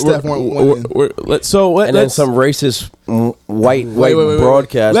 Colin and Steph weren't winning. And then some racist white Wait.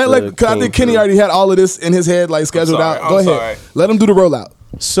 broadcaster. Cause I think Kenny already had all of this in his head, like scheduled sorry, out. Go I'm ahead. sorry. Let him do the rollout.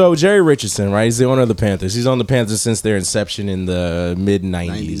 So Jerry Richardson, right? He's the owner of the Panthers. He's on the Panthers since their inception in the mid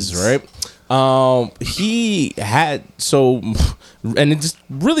 90s, right? He had and it's just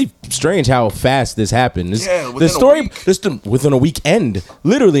really strange how fast this happened. Yeah, the within a story week. just within a weekend,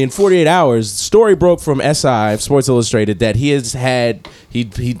 literally in 48 hours. Story broke from SI Sports Illustrated that he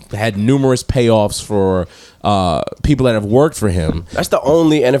had numerous payoffs for people that have worked for him. That's the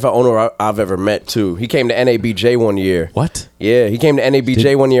only NFL owner I've ever met too. He came to NABJ one year. What? Yeah, he came to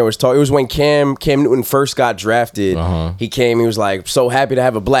NABJ one year. It was when Cam Newton first got drafted. He came. He was like, so happy to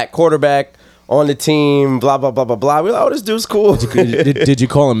have a black quarterback on the team. Blah blah blah blah blah. We're like, oh, this dude's cool. Did you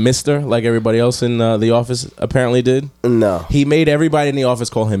call him Mister like everybody else in the office apparently did? No. He made everybody in the office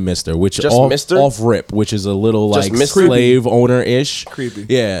call him Mister, which Just off, Mr.? off rip, which is a little Just like Mr.? slave owner ish. Creepy.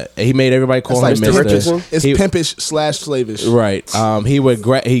 Yeah, he made everybody call It's him like Mister. Richardson? It's He- pimpish / slavish. Right. He would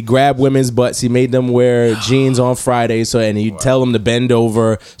he grabbed women's butts. He made them wear jeans on Fridays. And he'd tell them to bend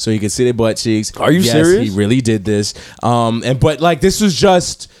over so he could see their butt cheeks. Are you yes, serious? He really did this. But like this is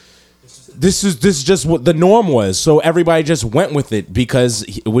just what the norm was. So everybody just went with it because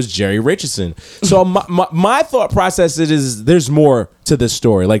it was Jerry Richardson. So my thought process is there's more to this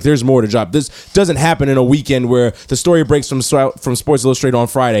story. Like there's more to drop. This doesn't happen in a weekend where the story breaks from Sports Illustrated on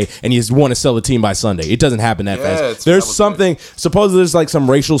Friday and you want to sell the team by Sunday. It doesn't happen that fast. There's something. Supposedly there's like some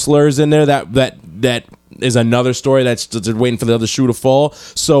racial slurs in there that is another story that's just waiting for the other shoe to fall.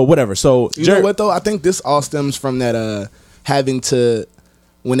 So whatever. So You know what though? I think this all stems from that having to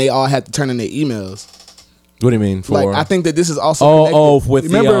when they all had to turn in their emails. What do you mean? For Like, I think that this is also connected. with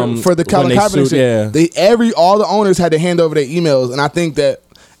the, remember for the when Colin they Kaepernick sued, shit, yeah. all the owners had to hand over their emails, and I think that,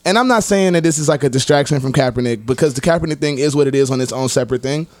 and I'm not saying that this is like a distraction from Kaepernick, because the Kaepernick thing is what it is on its own separate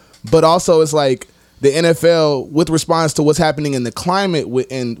thing, but also it's like the NFL, with response to what's happening in the climate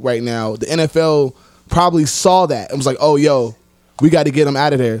right now, the NFL probably saw that and was like, oh, yo, we got to get him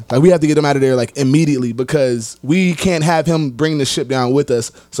out of there. Like, we have to get him out of there like immediately, because we can't have him bring the ship down with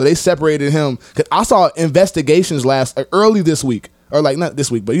us. So they separated him. 'Cause I saw investigations early this week, or like not this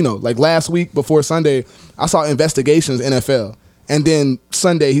week, but like last week before Sunday, I saw investigations NFL. And then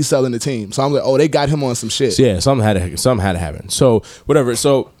Sunday he's selling the team. So I'm like, oh, they got him on some shit. So yeah, something had to happen. So whatever.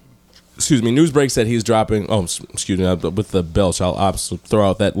 So excuse me. Newsbreak said he's dropping. Oh, excuse me. With the belch, I'll throw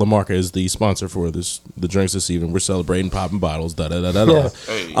out that LaMarca is the sponsor for the drinks this evening. We're celebrating, popping bottles. Da da da da da.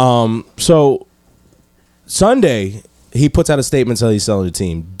 Hey. So Sunday he puts out a statement saying he's selling the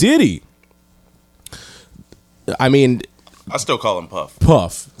team. Diddy. I mean, I still call him Puff.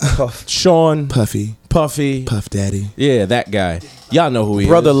 Puff. Sean. Puffy. Puff Daddy. Yeah, that guy. Y'all know who he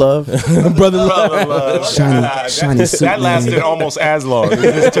Brother is. Love. Brother Love. Shiny suit. That lasted almost as long as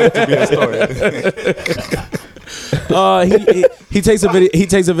this took to be a story. He takes a video. He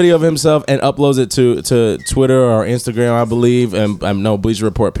takes a video of himself and uploads it to Twitter or Instagram, I believe. And I know Bleacher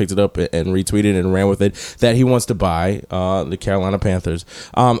Report picked it up and retweeted and ran with it that he wants to buy the Carolina Panthers.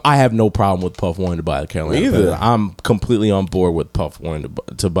 I have no problem with Puff wanting to buy the Carolina Panthers. I'm completely on board with Puff wanting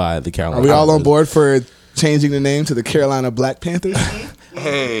to buy the Carolina. Are we all on Panthers. board for changing the name to the Carolina Black Panthers?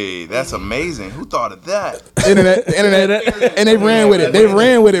 Hey, that's amazing. Who thought of that? Internet, and they ran with it. They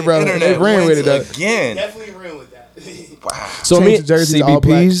ran with it, bro. Internet They ran with it, wins though. again. Definitely ran with that. Wow. So Change me, the jersey to all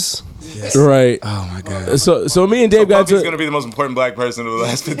black. CBPs. right? Oh my god. So me and Dave got Puffy's to gonna be the most important black person of the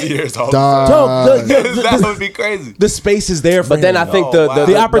last 50 years. All Dog. that would be crazy. the space is there for But then him. I think Oh, wow.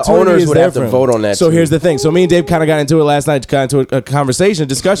 the opportunity owners is would there have for to him. vote on that. So too. here's the thing. So me and Dave kind of got into it last night, got into a conversation,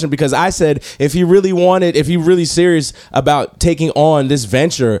 discussion, because I said if he really serious about taking on this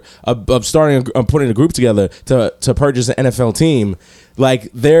venture of starting, putting a group together to purchase an NFL team, like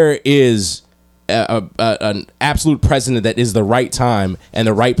there is an absolute precedent that is the right time and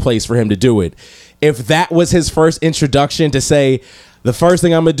the right place for him to do it. If that was his first introduction to say, the first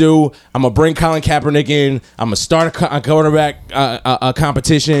thing I'm gonna do, I'm gonna bring Colin Kaepernick in. I'm gonna start a quarterback a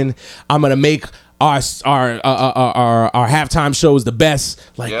competition. I'm gonna make our halftime shows the best.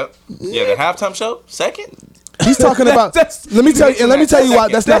 Like, Yep. Yeah, the halftime show, second. He's talking about. Let me tell you why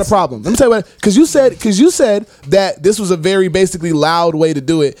that's not a problem. Let me tell you why. Because you said that this was a very basically loud way to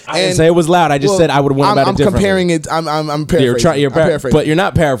do it. I didn't say it was loud. I just said I would have went about it differently. I'm comparing it. I'm paraphrasing. You're paraphrasing, but you're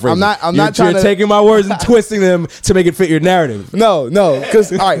not paraphrasing. I'm not trying You're to taking my words and twisting them to make it fit your narrative. No,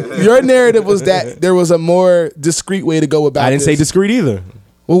 because all right, your narrative was that there was a more discreet way to go about. I didn't say discreet either.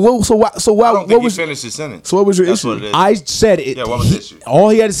 Well, so why? I don't What think was? he finished his sentence. So what was your That's issue? what it is. I said it. Yeah, what was the issue? All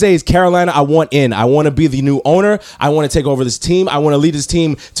he had to say is Carolina, I want in. I want to be the new owner. I want to take over this team. I want to lead this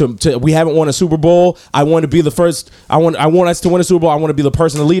team to we haven't won a Super Bowl. I want to be the first. I want us to win a Super Bowl. I want to be the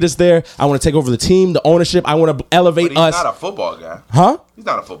person to lead us there. I want to take over the team, the ownership. I want to elevate But he's us. not a football guy. Huh? He's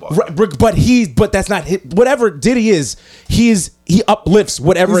not a football guy. But that's not his, whatever Diddy is. He uplifts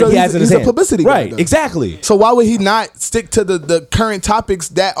whatever He's a- he has in his he's a hand. publicity guy, right? though. Exactly. So why would he not stick to the current topics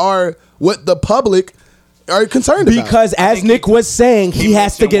that are what the public are concerned about? Because as think Nick was saying, he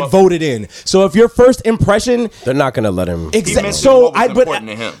has to mentioned get what- voted in. So if your first impression, they're not going to let him. He exactly. mentioned So what was important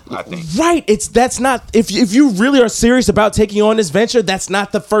to him, I think. Right, that's not if you really are serious about taking on this venture, that's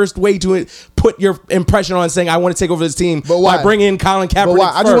not the first way to put your impression on saying I want to take over this team. But why? By bringing in Colin Kaepernick. But why?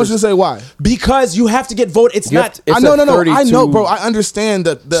 I just want you to first. say why. Because you have to get voted. It's You have not. to- It's I know, a no. I 32 know, bro. I understand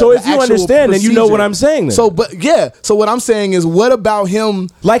the So if the you actual understand, then you know procedure. what I'm saying then. So, but yeah. So what I'm saying is, what about him?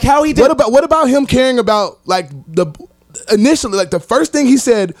 Like how he did. What about him caring about like initially like the first thing he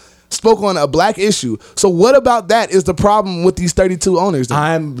said spoke on a black issue. So what about that is the problem with these 32 owners?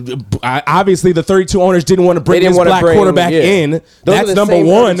 Then? Obviously the 32 owners didn't want to bring didn't this wanna black bring- quarterback yeah. in. Those That's are the number same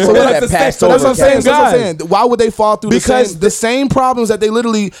one. 32 that That's the passed same- over That's what I'm saying. same That's what I'm guy. saying. Why would they fall through Because the same problems that they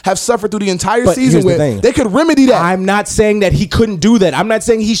literally have suffered through the entire But season here's the with? thing. They could remedy that. I'm not saying that he couldn't do that. I'm not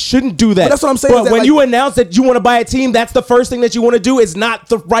saying he shouldn't do that. But that's what I'm saying But is that, when like- you announce that you want to buy a team, that's the first thing that you want to do. Is not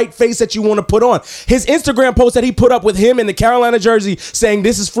the right face that you want to put on. His Instagram post that he put up with him in the Carolina jersey saying,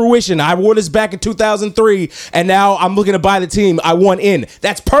 "This is fruition. I won this back in 2003, and now I'm looking to buy the team. I want in."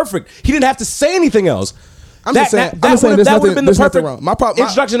 That's perfect. He didn't have to say anything else. I'm just saying there's that would have nothing- been the there's nothing perfect wrong.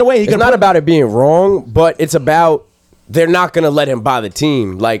 introduction to the way he It's could. not about it being wrong, but it's about they're not going to let him buy the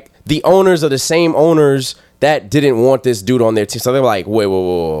team. Like the owners are the same owners that didn't want this dude on their team. So they're like, wait.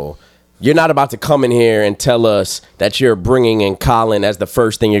 You're not about to come in here and tell us that you're bringing in Colin as the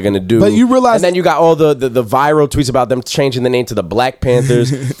first thing you're going to do. But you realize... And then you got all the viral tweets about them changing the name to the Black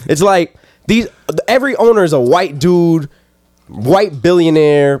Panthers. It's like, every owner is a white dude, white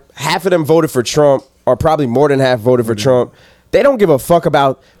billionaire. Half of them voted for Trump, or probably more than half voted for Trump. They don't give a fuck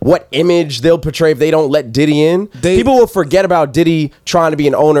about what image they'll portray if they don't let Diddy in. People will forget about Diddy trying to be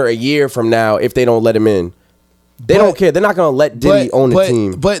an owner a year from now if they don't let him in. They don't care. They're not going to let Diddy own the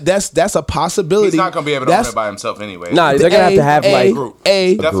team. But that's a possibility. He's not going to be able to own it by himself anyway. Nah, they're going to have like group.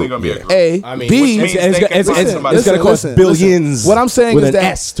 Definitely going to be a group. It's going to cost billions. What I'm saying with is an that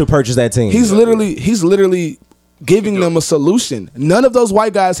S to purchase that team. He's literally giving them a solution. None of those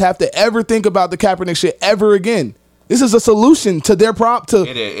white guys have to ever think about the Kaepernick shit ever again. This is a solution to their problem.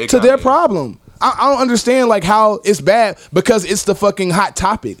 I don't understand like how it's bad because it's the fucking hot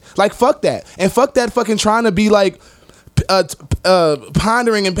topic. Like fuck that, and fuck that fucking trying to be like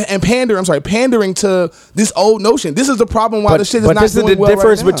pandering to this old notion. This is the problem why the shit is not doing well. But this is the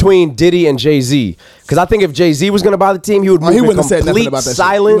difference between Diddy and Jay-Z. Because I think if Jay-Z was going to buy the team, he would move in complete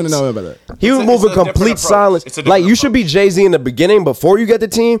silence. He would move in complete silence. Like you should be Jay-Z in the beginning before you get the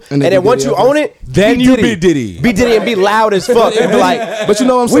team, and then once you own it, then you be Diddy. Be Diddy and be loud as fuck. And be like, but you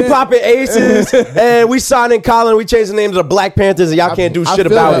know what I'm saying? We popping aces and we signing Colin. We changing the name to the Black Panthers, and y'all can't do shit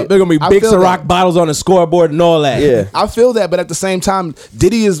about it. They're gonna be big Ciroc bottles on the scoreboard and all that. Yeah, I feel that, but at the same time,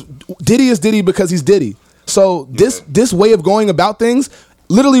 Diddy is Diddy because he's Diddy. So this way of going about things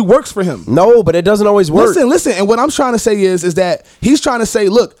literally works for him. No, but it doesn't always work. Listen. And what I'm trying to say is that he's trying to say,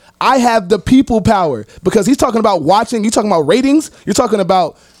 look, I have the people power, because he's talking about watching. You're talking about ratings. You're talking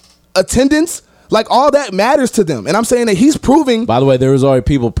about attendance. Like all that matters to them, and I'm saying that he's proving. By the way, there was already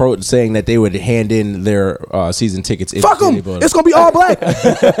people saying that they would hand in their season tickets. Fuck them! It's gonna be all black.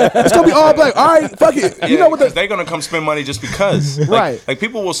 It's gonna be all black. All right, fuck it. Yeah, you know what? They're gonna come spend money just because. Right. Like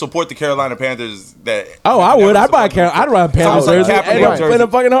people will support the Carolina Panthers. I would. I'd buy Panthers jersey. In a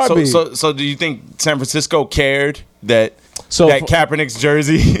fucking heartbeat. So do you think San Francisco cared that Kaepernick's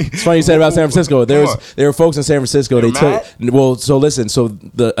jersey? It's funny you said about San Francisco. There were folks in San Francisco. They took. Well, so listen. So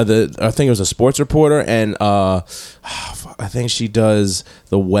the I think it was a sports reporter, and I think she does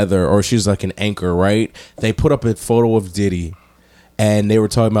the weather, or she's like an anchor, right? They put up a photo of Diddy, and they were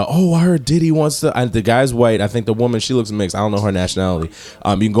talking about, I heard Diddy wants to. And the guy's white. I think the woman, she looks mixed. I don't know her nationality.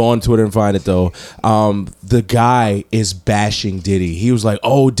 You can go on Twitter and find it though. The guy is bashing Diddy. He was like,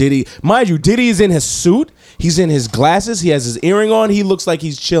 Diddy. Mind you, Diddy is in his suit. He's in his glasses. He has his earring on. He looks like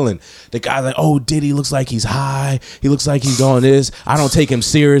he's chilling. The guy's like, Diddy looks like he's high. He looks like he's doing this. I don't take him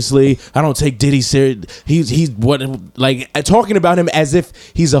seriously. I don't take Diddy serious. He's what, like, talking about him as if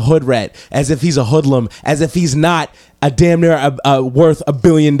he's a hood rat, as if he's a hoodlum, as if he's not a damn near worth $1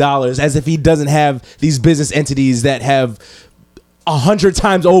 billion, as if he doesn't have these business entities that have 100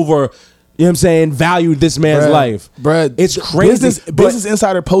 times over, you know what I'm saying, valued this man's life. Bruh, it's crazy. Business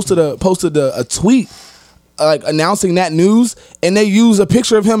Insider posted a tweet like announcing that news, and they use a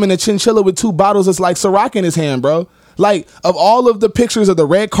picture of him in a chinchilla with 2 bottles that's like Ciroc in his hand, bro. Like, of all of the pictures of the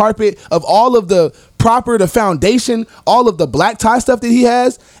red carpet, of all of the the foundation, all of the black tie stuff that he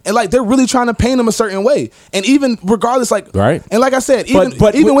has, and like they're really trying to paint him a certain way. And even regardless, like, right. And like I said,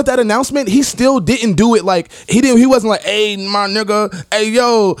 even with that announcement, he still didn't do it like he wasn't like, hey, my nigga, hey,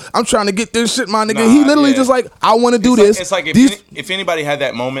 yo, I'm trying to get this shit, my nigga. He literally just like, I want to do this. It's like if anybody had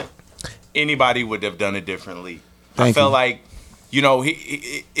that moment, anybody would have done it differently. I felt like,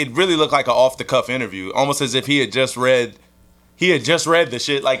 it really looked like an off the cuff interview, almost as if he had just read the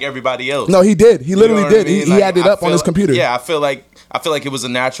shit like everybody else. No, he did. He literally did. I mean? He had it up on his computer. Yeah, I feel like it was a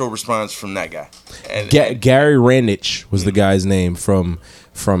natural response from that guy. Gary Ranich was the guy's name from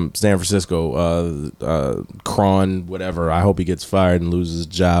San Francisco. Cron, whatever. I hope he gets fired and loses his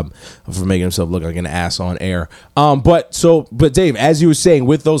job for making himself look like an ass on air. But Dave, as you were saying,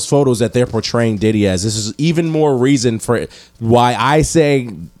 with those photos that they're portraying Diddy as, this is even more reason for why I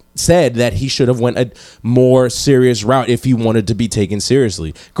said that he should have went a more serious route if he wanted to be taken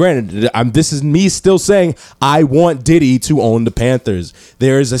seriously. Granted, this is me still saying I want Diddy to own the Panthers.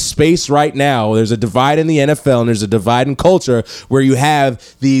 There is a space right now, there's a divide in the NFL, and there's a divide in culture where you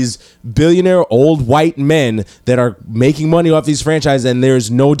have these billionaire old white men that are making money off these franchises, and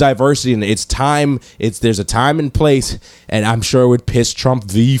there's no diversity in it. There's a time and place, and I'm sure it would piss Trump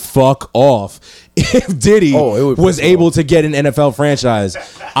the fuck off if Diddy was able to get an NFL franchise.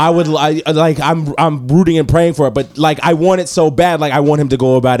 I'm rooting and praying for it, but like I want it so bad. Like I want him to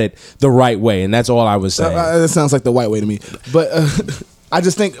go about it the right way, and that's all I was saying. That sounds like the white way to me. But I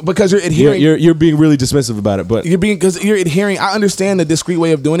just think because you're You're, adhering. you're being really dismissive about it, but Because you're adhering. I understand the discreet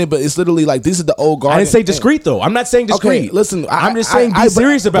way of doing it, but it's literally like this is the old guard. I didn't say discreet though. I'm not saying discreet. Okay, listen. I'm just saying be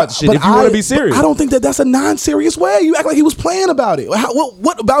serious about the shit. but If you want to be serious, I don't think that that's a non-serious way. You act like he was playing about it.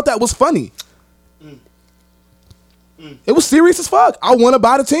 What about that was funny? It was serious as fuck. I want to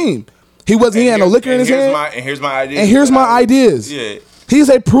buy the team. He had no liquor in his hand. Here's my idea. And here's my ideas. Yeah. He's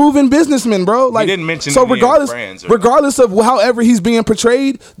a proven businessman, bro. Like, didn't mention so any brands regardless of however he's being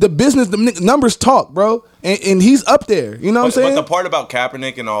portrayed, the numbers talk, bro, and he's up there. You know what I'm saying? But the part about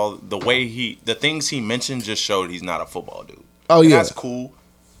Kaepernick and all the things he mentioned just showed he's not a football dude. Oh, And yeah. that's cool.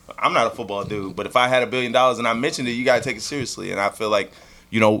 I'm not a football dude, but if I had $1 billion and I mentioned it, you gotta take it seriously. And I feel like,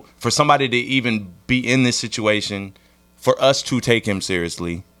 for somebody to even be in this situation, for us to take him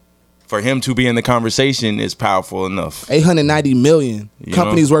seriously, for him to be in the conversation is powerful enough. 890 million.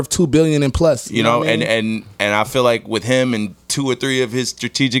 Company's worth $2 billion and plus. You know, what I mean? and I feel like with him and 2 or 3 of his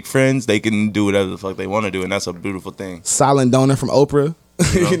strategic friends, they can do whatever the fuck they want to do, and that's a beautiful thing. Silent donor from Oprah.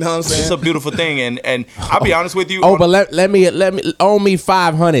 You know what I'm It's saying? just a beautiful thing, and I'll be honest with you. oh, but let me own me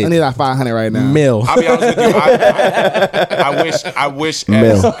 500 I need like 500 right now. mil. I'll be honest with you. I wish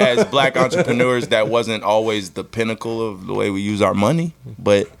as black entrepreneurs that wasn't always the pinnacle of the way we use our money,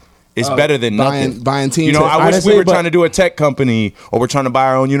 but it's better than nothing. Buying teams. I wish Honestly, we were but- trying to do a tech company, or we're trying to buy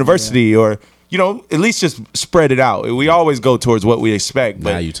our own university, or at least just spread it out. We always go towards what we expect,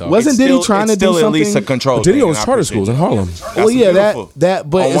 but Now you talk. Wasn't it's Diddy still- trying it's to do still at least a something? control? Diddy thing, owns and I charter appreciate schools in it. Harlem. Well, That's yeah, beautiful.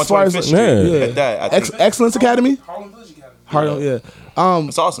 but On as far as 125th Street. Yeah. At that, I think Excellence Academy, Harlem, yeah.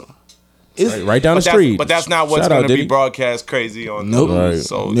 it's awesome. It's, Right down the street. But that's not what's Shout out, going to be Diddy. broadcast crazy on. Nope. the news. Right.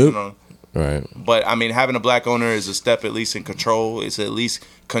 So Nope. Right. But I mean, having a black owner is a step at least in control. It's at least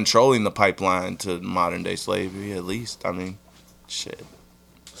controlling the pipeline to modern day slavery. At least, I mean, shit.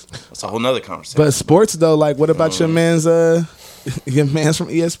 That's a whole nother conversation. but sports though, like what about your man's from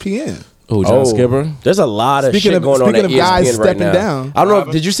ESPN? Oh, John Skipper. There's a lot of Speaking shit of- going on speaking at of guys ESPN right stepping now. down. I don't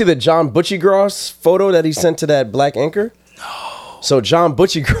know. Did you see the John Butchiegross photo that he sent to that black anchor? So John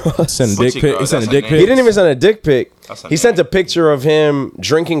Butchiegross Sent a dick pic. He sent a That's dick a pic. He didn't even send a dick pic. That's He sent a picture of him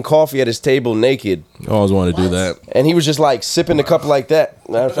drinking coffee at his table naked, I always wanted to do that. and he was just like sipping the cup like that.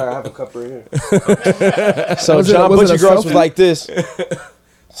 Matter of fact, I have a cup right here. So Was it- John was it a Butchiegross was selfie? like this,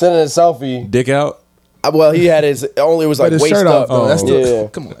 sending a selfie. Dick out. Well, he had his only was like But his waist shirt up. off though. That's yeah.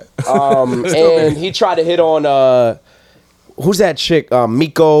 come on. And he tried to hit on who's that chick?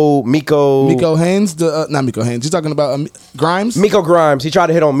 Miko Haynes, not Miko Haynes. You're talking about Grimes. Miko Grimes. He tried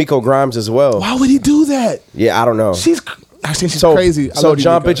to hit on Miko Grimes as well. Why would he do that? Yeah, I don't know. I think she's So crazy. I So love you,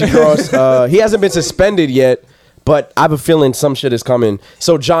 John Miko. Butchiegross, he hasn't been suspended yet, but I have a feeling some shit is coming.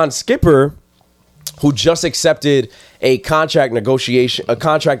 So John Skipper, who just accepted a contract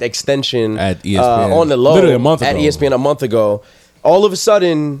extension At ESPN. on the low Literally a month at ago. ESPN a month ago. All of a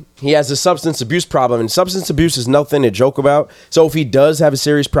sudden, he has a substance abuse problem, and substance abuse is nothing to joke about. So if he does have a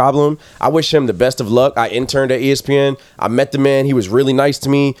serious problem, I wish him the best of luck. I interned at ESPN. I met the man. He was really nice to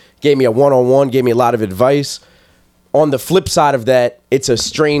me, gave me a one-on-one, gave me a lot of advice. On the flip side of that, it's a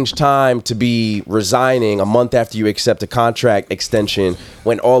strange time to be resigning a month after you accept a contract extension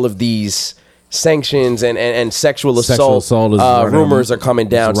when all of these sanctions and sexual assault, assault is running rumors are coming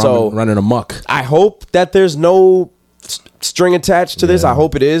down. It's So running amok. I hope that there's no string attached to this. I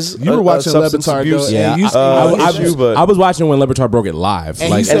hope it is. You were watching substance Lebatard, abuse. though, Yeah, and you- I was watching when Lebatard broke it live.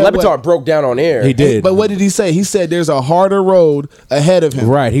 And Like, he said And Lebatard what? broke down on air. he did. But what did he say? He said there's a harder road ahead of him.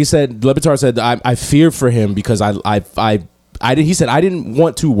 Right. He said Lebatard said I fear for him because he said I didn't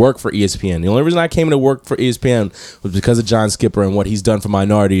want to work for ESPN. The only reason I came to work for ESPN was because of John Skipper and what he's done for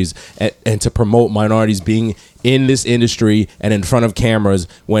minorities and to promote minorities being in this industry and in front of cameras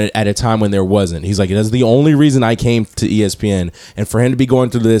when at a time when there wasn't. He's like, that's the only reason I came to ESPN. And for him to be going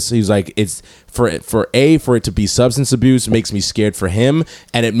through this, he's like, it's for it to be substance abuse makes me scared for him,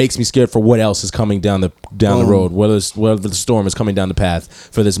 and it makes me scared for what else is coming down the road, whether the storm is coming down the path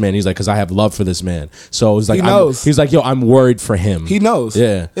for this man. He's like, because I have love for this man. So it's like He knows. he's like, yo, I'm worried for him. He knows.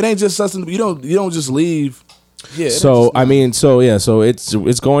 Yeah. It ain't just something. You don't just leave. Yeah. it So ain't just- I mean, so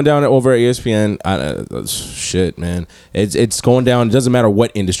it's going down over at ESPN. Shit, man, it's going down. It doesn't matter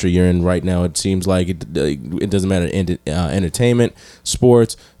what industry you're in right now. It seems like it doesn't matter. Entertainment,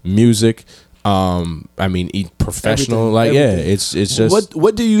 sports, music. I mean, professional. Everything. It's just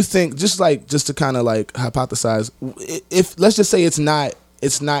what do you think? Just to kind of like hypothesize. If let's just say it's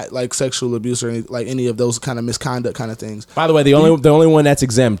not like sexual abuse or any of those kind of misconduct kind of things. By the way, the only one that's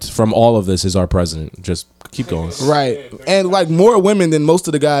exempt from all of this is our president. Just keep going. Right. And like more women than most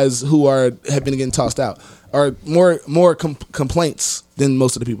of the guys who have been getting tossed out, or more complaints than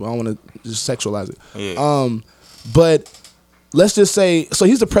most of the people. I don't want to just sexualize it. Yeah. But let's just say, so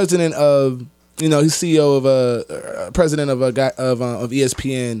he's the president of, he's CEO of president of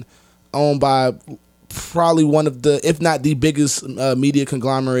ESPN, owned by probably one of the, if not the biggest media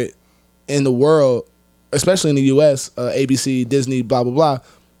conglomerate in the world, especially in the U.S. ABC, Disney, blah blah blah.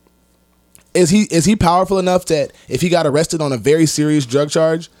 Is he powerful enough that if he got arrested on a very serious drug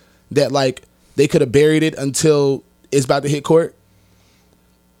charge, that like they could have buried it until it's about to hit court?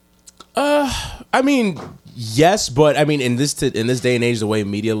 I mean, yes, but I mean, in this day and age, the way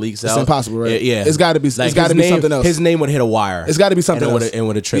media leaks out, It's impossible, right? Yeah, It's gotta be- it's gotta be something else. His name would hit a wire. It's got to be something and else. It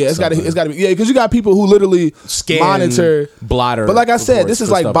would have tripped. Yeah, it's got to something. be. Yeah, because you got people who literally Scan monitor blotter. But like I said, reports this is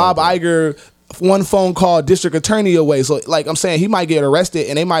for like stuff Bob like that. Iger, one phone call district attorney away. So like I'm saying, he might get arrested,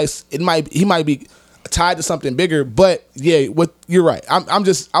 and he might be tied to something bigger. But yeah, you're right.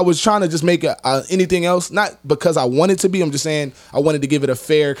 I was trying to just make anything else, not because I wanted to be. I'm just saying I wanted to give it a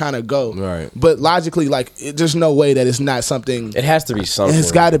fair kind of go. Right. But logically, like there's no way that it's not something. It has to be something.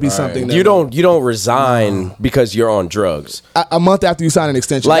 It's got to be something. That, You don't resign because you're on drugs. a month after you sign an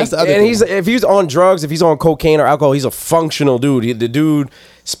extension. Like, That's the other and thing. if he's on drugs, if he's on cocaine or alcohol, he's a functional dude. The dude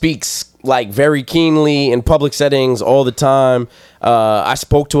speaks like very keenly in public settings all the time. I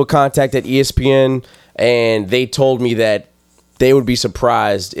spoke to a contact at ESPN, and they told me that they would be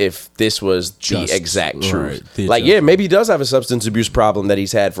surprised if this was Just- the exact truth. right, the Like, exact- yeah, maybe he does have a substance abuse problem that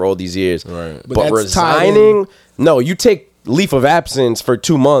he's had for all these years. Right. But But that's tied in- resigning, no, you take leave of absence for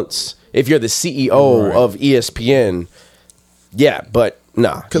 2 months if you're the CEO Right. of ESPN. Yeah, but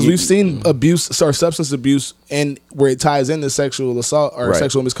nah. Because we've seen substance abuse, and where it ties into sexual assault or Right.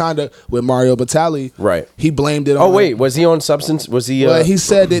 sexual misconduct with Mario Batali. Right. He blamed it on. Oh wait, was he on substance? Was he? Well, he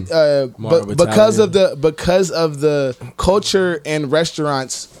said that Mario because Batali. of the culture and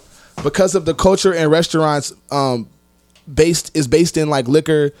restaurants, based in like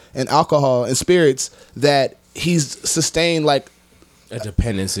liquor and alcohol and spirits, that he's sustained like a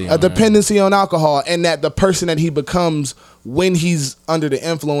dependency. a dependency on alcohol, and that the person that he becomes when he's under the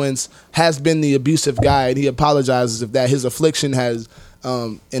influence has been the abusive guy, and he apologizes if that his affliction has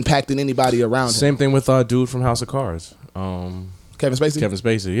impacted anybody around him. Same thing with dude from House of Cards, Kevin Spacey. Kevin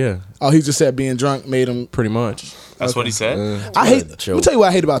Spacey. Yeah, Oh, he just said being drunk made him. pretty much. That's what he said. I hate. Let me tell you what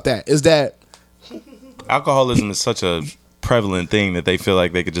I hate about that is that Alcoholism is such a prevalent thing that they feel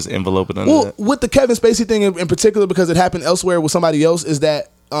like they could just envelope it under well, that. with the Kevin Spacey thing in particular, because it happened elsewhere with somebody else, is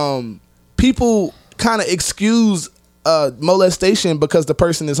that people kind of excuse molestation because the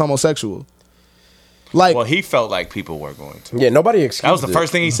person is homosexual. Like, Well, he felt like people were going to. Yeah, nobody excused That was the it.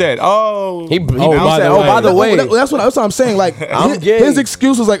 first thing he said. Oh, He by said, the "Oh, way." by the way, that's what I'm saying. Like, I'm gay. his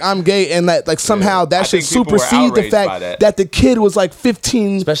excuse was like, "I'm gay," and that like somehow that I should think people were supersede the outraged by fact that. that the kid was like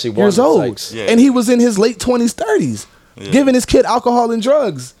 15 Especially years Wanda old, Sykes. Yeah. and he was in his late 20s, 30s, giving his kid alcohol and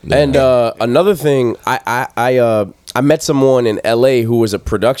drugs. And another thing, I met someone in LA who was a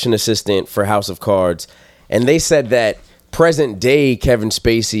production assistant for House of Cards, and they said that present day Kevin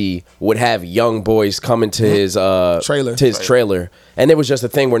Spacey would have young boys come into his trailer, and it was just a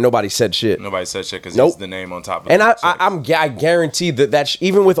thing where nobody said shit. nobody said shit because Nope. he's the name on top of And it. I guarantee that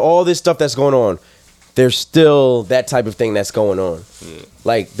even with all this stuff that's going on, there's still that type of thing that's going on.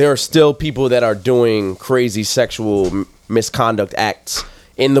 Like, there are still people that are doing crazy sexual misconduct acts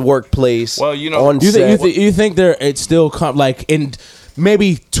in the workplace. Well, you know- on You set. think there it's still like in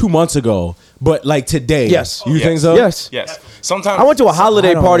maybe 2 months ago, but like today? Yes. You Yes. think so? Yes. Yes. Sometimes I went to a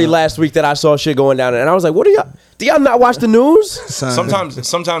holiday I don't party know. last week that I saw shit going down, and I was like, "What do y'all not watch the news?" Sometimes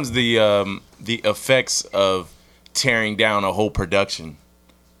the effects of tearing down a whole production,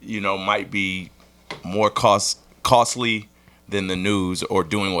 might be more costly than the news or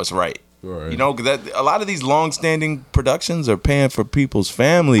doing what's right. Right. 'Cause that a lot of these long-standing productions are paying for people's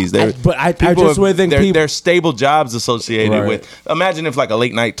families. I People just would think people. there's stable jobs associated Right. with. Imagine if like a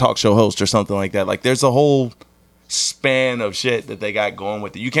late night talk show host or something like that. Like there's a whole span of shit that they got going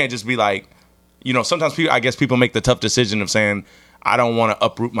with it. You can't just be like, sometimes people make the tough decision of saying, I don't want to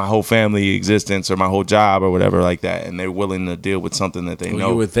uproot my whole family existence or my whole job or whatever like that, and they're willing to deal with something that they know.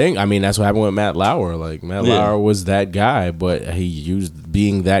 You would think. I mean, that's what happened with Matt Lauer. Like Matt Yeah. Lauer was that guy, but he used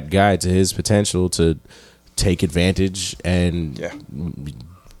being that guy to his potential to take advantage and Yeah.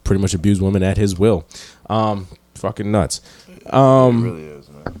 pretty much abuse women at his will. Fucking nuts. It really is,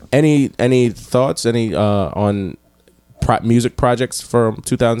 man. Any thoughts? Any on music projects from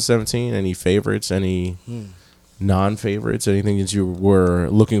 2017? Any favorites? Any non-favorites? Anything that you were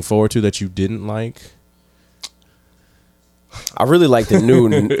looking forward to that you didn't like? I really like the new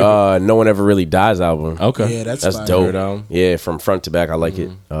 "No One Ever Really Dies" album. Okay, Yeah, that's That's fire. dope. Heard album. Yeah, from front to back, I like it.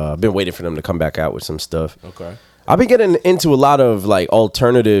 I've been waiting for them to come back out with some stuff. Okay. I've been getting into a lot of like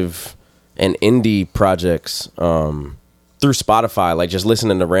alternative and indie projects. through Spotify, like just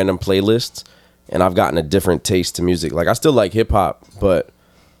listening to random playlists, and I've gotten a different taste to music. Like I still like hip hop, but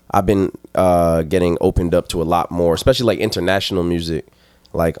I've been getting opened up to a lot more, especially like international music.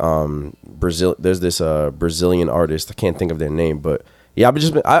 Like Brazil, there's this Brazilian artist. I can't think of their name, but yeah,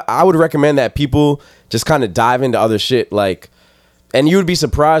 I would recommend that people just kind of dive into other shit. Like, and you would be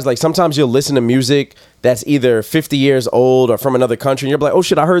surprised. Like sometimes you'll listen to music that's either 50 years old or from another country, and you're like, oh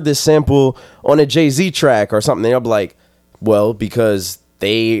shit, I heard this sample on a Jay-Z track or something. And you'll be like, well, because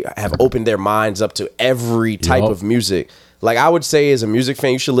they have opened their minds up to every type of music. Like I would say, as a music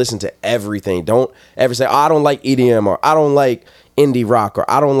fan, you should listen to everything. Don't ever say, oh, I don't like EDM, or I don't like indie rock, or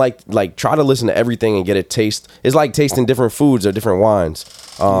I don't like try to listen to everything and get a taste. It's like tasting different foods or different wines.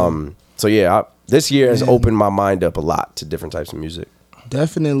 So yeah, this year has opened my mind up a lot to different types of music.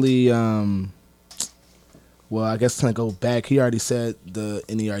 Definitely. Well, I guess to go back, he already said the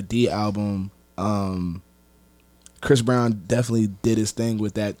NERD album. Chris Brown definitely did his thing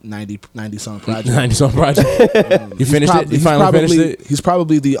with that 90 song project. 90 song project. You finished it? You finally finished it? He's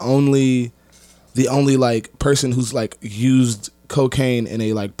probably the only like person who's like used cocaine in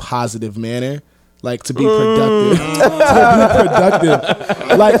a like positive manner, like to be productive.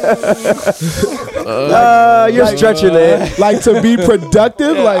 You're stretching it. Like to be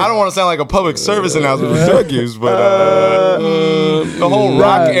productive. Yeah, like I don't want to sound like a public service announcement for drug use, but the whole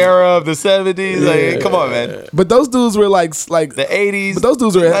rock era of the 70s, like, come on, man. But those dudes were like The 80s. But those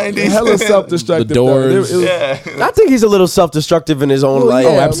dudes were 90s. hella self-destructive. The Doors. Though. Yeah. I think he's a little self-destructive in his own life.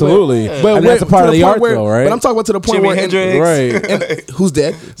 Oh, absolutely. But I mean, that's a part of the art, though, right? But I'm talking about to the point Jimi where Hendrix. Right. and who's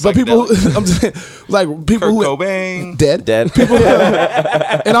dead? But people, who, I'm just, like people Kurt who Cobain. dead, People,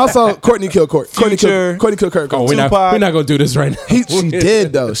 and also Courtney killed Kurt. Courtney Future. killed Kurt. Oh, we're not gonna do this right now. She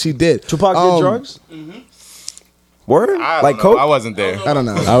did though. She did. Tupac did drugs? Word? I Like don't know. coke? I wasn't there. I don't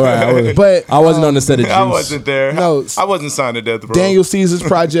know. All right, But I wasn't on the set of Juice. I wasn't there. No. I wasn't signed to Death Row. Daniel Caesar's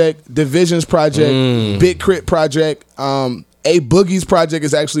project, Division's project, Big Crit project, A Boogie's project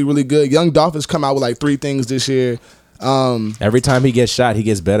is actually really good. Young Dolph has come out with like 3 things this year. Every time he gets shot, he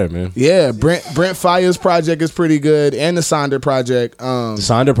gets better, man. Yeah, Brent Fire's project is pretty good, and the Sonder project. The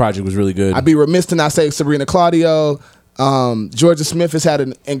Sonder project was really good. I'd be remiss to not say Sabrina Claudio. Georgia Smith has had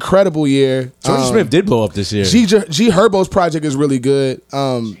an incredible year. George Smith did blow up this year. G Herbo's project is really good.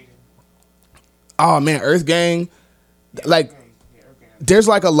 Oh man, Earth Gang. Like there's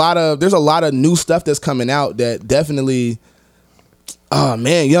a lot of new stuff that's coming out that definitely. Oh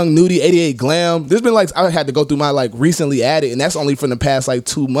man, Young Nudie, 88 Glam. There's been like I had to go through my like recently added, and that's only from the past like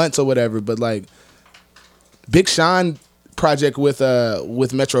 2 months or whatever. But like Big Sean project with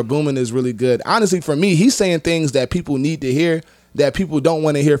Metro Boomin is really good. Honestly, for me, he's saying things that people need to hear that people don't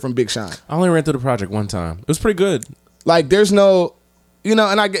want to hear from Big Sean. I only ran through the project one time. It was pretty good. Like there's no,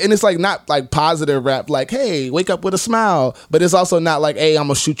 and it's like not like positive rap, like hey, wake up with a smile, but it's also not like hey, I'm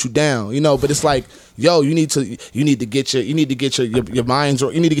gonna shoot you down, but it's like yo, you need to get your minds,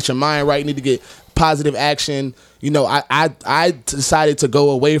 or you need to get your mind right, you need to get positive action. I decided to go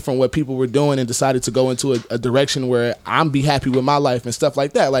away from what people were doing and decided to go into a direction where I'm be happy with my life and stuff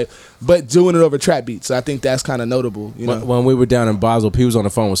like that. Like, but doing it over trap beats. So I think that's kind of notable. When we were down in Basel, he was on the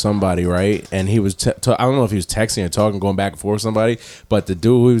phone with somebody, right? And he was I don't know if he was texting or talking, going back and forth with somebody, but the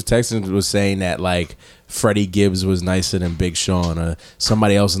dude who he was texting was saying that like Freddie Gibbs was nicer than Big Sean, or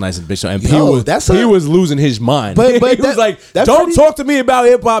somebody else was nicer than Big Sean, and he was losing his mind. But he was like, "Don't talk to me about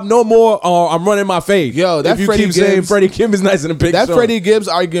hip hop no more, or I'm running my face." Yo, that if you Freddie keep saying Gibbs, Freddie Gibbs is nicer than Big Sean. That Freddie Gibbs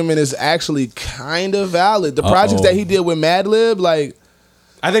argument is actually kind of valid. The projects that he did with Madlib, like.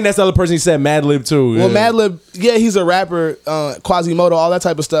 I think that's the other person he said, Madlib too. Well, Madlib, yeah, he's a rapper, Quasimodo, all that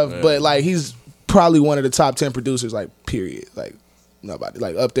type of stuff. Yeah. But like, he's probably one of the top 10 producers, like period. Like nobody,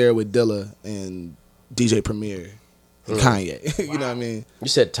 like up there with Dilla and DJ Premier and Kanye. You know what I mean? You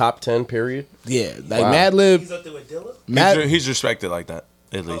said top 10, period? Yeah, like Madlib. He's up there with Dilla? He's respected like that,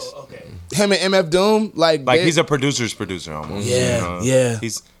 at least. Oh, okay. Him and MF Doom, like he's a producer's producer almost. Yeah, yeah.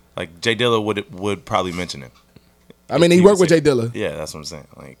 He's like Jay Dilla would probably mention him. I mean, he worked with Jay Dilla. Yeah, that's what I'm saying.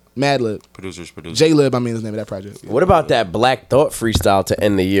 Like Madlib. Producers. J-Lib, I mean, is the name of that project. What about that Black Thought freestyle to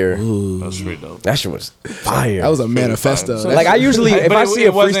end the year? That was pretty dope. That shit was fire. That was a manifesto. So, like I usually, if I see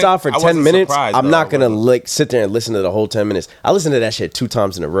a freestyle for 10 minutes, I'm not gonna though. like sit there and listen to the whole 10 minutes. I listened to that shit 2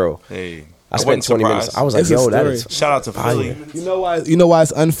 times in a row. Hey, I spent 20 minutes. I was like, It's a yo, that story. is shout out to Philly. You know why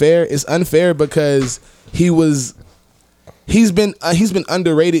it's unfair? It's unfair because he's been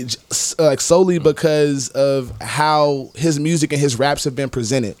underrated like solely because of how his music and his raps have been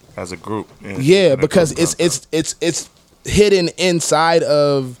presented As a group. Yeah, because it's hidden inside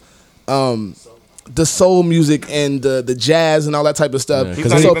of the soul music and the jazz and all that type of stuff. Yeah, He's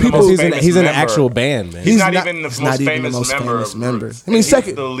 'cause not so even the people, most he's in famous an member. actual band, man. He's not not- even the he's most not even famous the most member. famous of member. Roots. I mean, He's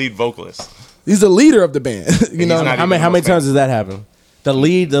second- the lead vocalist. he's the leader of the band. You know, not how even many the most times does that happen? The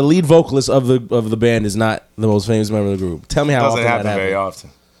lead vocalist of the band is not the most famous member of the group. Tell me how Doesn't often that happen very happens. often.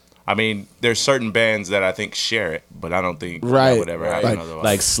 I mean, there's certain bands that I think share it, but I don't think Right. that would ever happen Like- otherwise.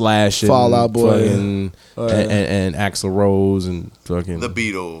 Like Slash and Fall Out Boy. fucking, and Axl Rose and fucking the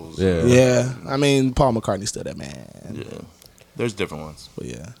Beatles. Yeah. yeah. I mean, Paul McCartney's still that man. Yeah. There's different ones. But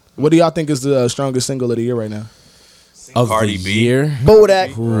yeah. What do y'all think is the strongest single of the year right now? of Cardi the B. year.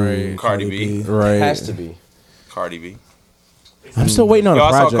 Bodak Right. Cardi B. Right. has to be. Cardi B. I'm still waiting on Yo, a I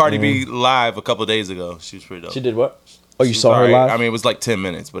project. saw Cardi man. B live a couple days ago. She was pretty dope. She did what? Oh, you She was saw her alright. live? I mean, it was like 10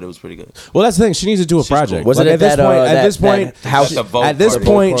 minutes, but it was pretty good. Well, that's the thing. She needs to do a She's project. cool. Was it Like, at that, at this that point, house? At the Vogue at this party.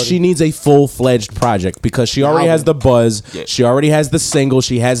 point, Party. she needs a full-fledged project because she already has the buzz. Yeah. She already has the single.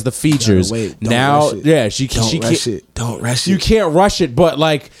 She has the features. Wait, don't now, rush it. yeah, she Don't rush can't. it. Don't rush You it. can't rush it, but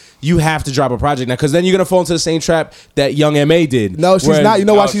like you have to drop a project now because then you're gonna fall into the same trap that Young M.A. did. No, she's where- not. You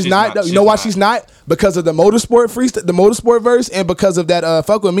know why No, she's she's not? not. You know She's why not. she's not? Because of the motorsport freestyle, the motorsport verse, and because of that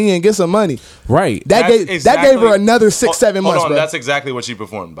fuck with me and get some money. Right. That gave her another 6-7 months, Hold on, bro. that's exactly what she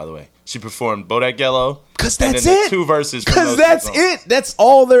performed, by the way. She performed Bodak Yellow. Because and that's then the it. two verses. from Because those that's two songs. it. That's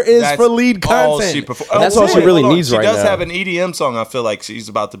all there is That's for lead all content. she performed. And that's all she wait, really hold on. needs she right does now. have an EDM song. I feel like she's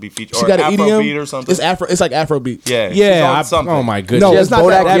about to be featured. She Or got an Afrobeat EDM or something. It's Afro. It's like Afrobeat. Yeah, she's Yeah. on something. Oh my goodness. No, She it's has not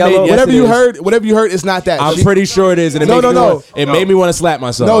Bodak that. Yellow. Yes, Whatever it you is. heard, whatever you heard, it's not that. I'm pretty sure it is, and it No, made no, me no. want, it made me want to slap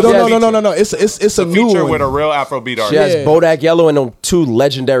myself. No, Yeah, no. It's a new Feature one. with a real Afrobeat She artist. has Bodak Yellow and them 2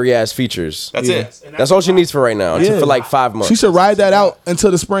 legendary ass features. That's it. That's all she needs for right now. Yeah. For like 5 months. She should ride that out until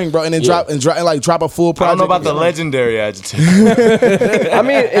the spring, bro, and then drop a full I project. don't know about the legendary adjective. I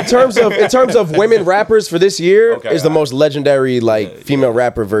mean, in terms of women rappers for this year, Okay, is the most legendary female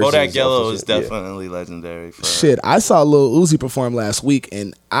rapper version. Bodak Yellow is definitely legendary. For Shit, I saw Lil Uzi perform last week,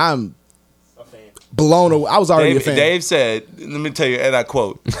 and I'm blown away. I was already a fan. Dave said, let me tell you, and I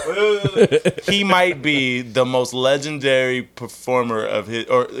quote, he might be the most legendary performer of his,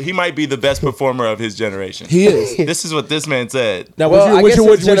 or he might be the best performer of his generation. He is. This is what this man said. Now, Well, I would guess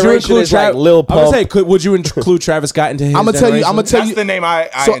you his generation include is like Trav- Lil I was gonna Pump. say, would you include Travis Scott into his I'm gonna tell you. I'm gonna generation? tell That's you. the name I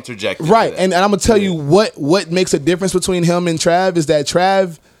So- interjected. Right, to that. and I'm gonna tell you what makes a difference between him and Trav is that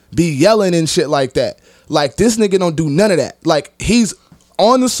Trav be yelling and shit like that. Like this nigga don't do none of that. Like he's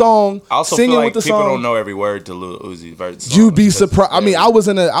on the song, I also singing feel like with the people song. don't know every word to Lil Uzi verse. You'd be surprised. I mean, I was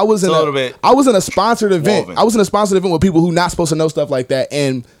in a little bit sponsored event. woven. I was in a sponsored event with people who not supposed to know stuff like that,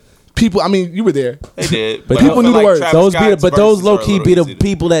 and people. I mean, you were there. They did, But I people feel knew the like words. Travis Those be the, Scott's but those verses low are a key little be the easy to-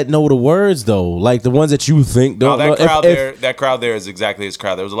 people that know the words though, like the ones that you think No, don't that know. crowd If- there, that crowd there is exactly his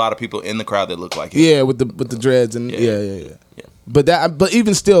crowd. There was a lot of people in the crowd that looked like him. Yeah, with the dreads and Yeah. yeah. But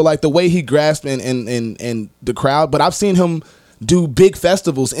even still, like the way he grasped and the crowd. But I've seen him do big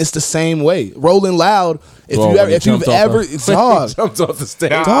festivals. It's the same way. Rolling Loud. If Well, you've when he jumped jumped ever, off dog. jumped off the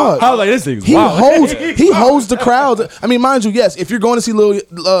stage. Dog. I was like, this thing's He wild. holds the crowd. I mean, mind you, yes. If you're going to see Lil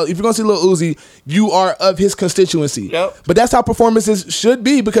Uzi, you are of his constituency. Yep. But that's how performances should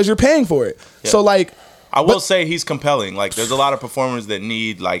be because you're paying for it. So like, I will say he's compelling. Like, there's a lot of performers that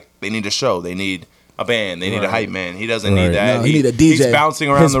need, like, they need a show. They need a band. They need a hype man. He doesn't Right. need that. No, he need a DJ. He's bouncing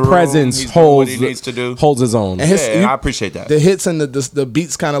around His the room. presence He's doing what holds he needs to do. holds his own. and his, Yeah, I appreciate that. the hits and the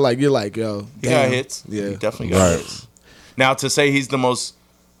beats kind of like you're like, yo, He damn. got hits. Yeah. He definitely got Right. hits. Now, to say he's the most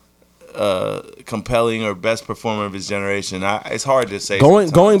compelling or best performer of his generation, it's hard to say. Going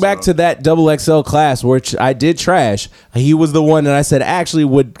sometimes, back to that XXL class, which I did trash. He was the one that I said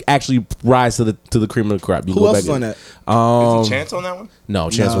would rise to the cream of the crop. You Who go else back was on in. that? Is it Chance on that one? No,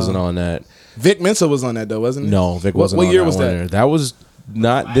 Chance No. wasn't on that. Vic Mensa was on that though, wasn't he? No, Vic What- wasn't what on year that was one that? either. That was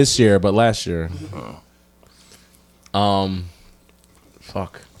not this year, but last year.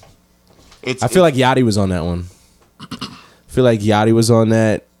 Fuck. I feel like Yachty was on that one. I feel like Yachty was on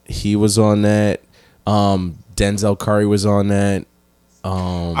that. He was on that. Denzel Curry was on that.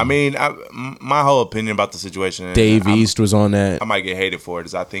 I mean, my whole opinion about the situation. and Dave I'm- East was on that. I might get hated for it.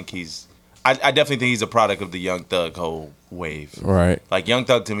 Is I think I definitely think he's a product of the Young Thug whole wave. Right. Like Young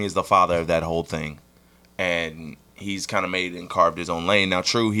Thug to me is the father of that whole thing, and he's kind of made and carved his own lane. Now,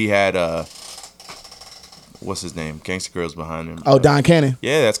 true, he had what's his name? Gangsta Girls behind him. Oh, Don Cannon.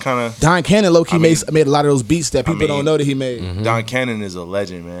 Yeah, that's kind of Don Cannon, low key I mean- made a lot of those beats that people mean- don't know that he made. Mm-hmm. Don Cannon is a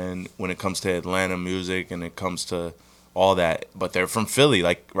legend, man. When it comes to Atlanta music and it comes to all that, but they're from Philly,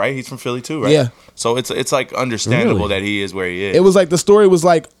 like right? He's from Philly too, right? Yeah. So it's like understandable Really? that he is where he is. It was like the story was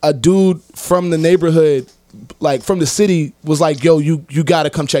like a dude from the neighborhood, like from the city, was like, "Yo, you got to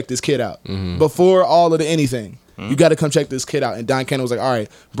come check this kid out." Mm-hmm. Before all of the anything. You got to come check this kid out. And Don Cannon was like, all right,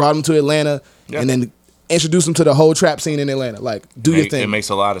 brought him to Atlanta, Yeah. and then introduced him to the whole trap scene in Atlanta. Like, do your thing. It makes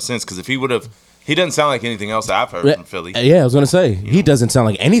a lot of sense because if he would have, he doesn't sound like anything else that I've heard from Philly. Yeah, I was gonna say he doesn't sound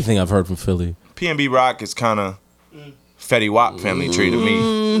like anything I've heard from Philly. P&B Rock is kind of Fetty Wap family tree to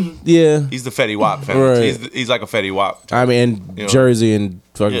me. Yeah, He's the Fetty Wap family. Right. He's like a Fetty Wap. I mean, You know? Jersey and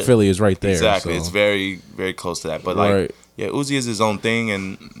fucking Yeah. Philly is right there. Exactly. so. It's very, very close to that. But like, Right. yeah, Uzi is his own thing,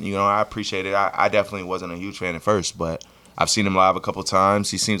 and I appreciate it. I definitely wasn't a huge fan at first, but I've seen him live a couple times.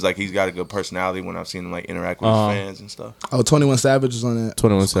 He seems like he's got a good personality when I've seen him like interact with his fans and stuff. Oh, 21 Savage was on that.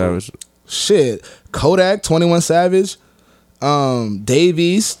 21 Savage. Shit. Kodak, 21 Savage, Dave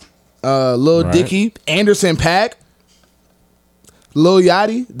East, Lil Right. Dicky, Anderson .Paak, Lil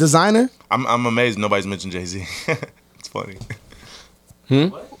Yachty, designer. I'm amazed nobody's mentioned Jay-Z. It's funny.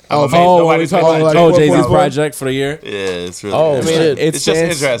 Oh, amazed Oh, nobody's talking mentioned about- Jay-Z. oh, Jay-Z's 444? project for the year. Yeah, it's really. Oh, it's, shit. it's just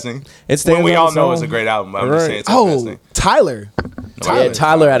interesting. It When we stands all on know its it's a own. great album. I'm Right. just saying it's Oh, interesting. Tyler. Yeah,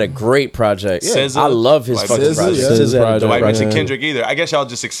 Tyler had a great project. SZA. I love his Like fucking SZA, project. yeah. SZA had a SZA dope project. Nobody project. mentioned Kendrick either. I guess y'all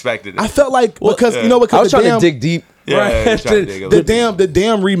just expected it. I felt like because yeah. you know because I was the trying damn, to dig deep. yeah, Right. yeah, trying to dig a the little bit.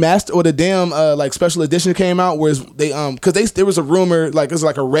 damn remaster or the damn like special edition came out where they because there was a rumor like it was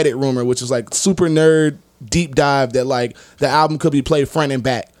like a Reddit rumor which is like super nerd deep dive that like the album could be played front and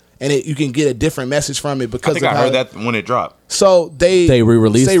back and you can get a different message from it because I think of I how, heard that when it dropped. So they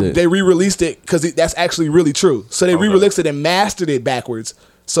re-released it. They re-released it because that's actually really true. So they re-released it and mastered it backwards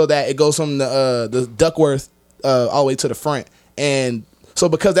so that it goes from the Duckworth all the way to the front. And so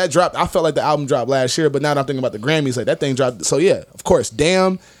because that dropped, I felt like the album dropped last year. But now that I'm thinking about the Grammys, like that thing dropped. So yeah, of course,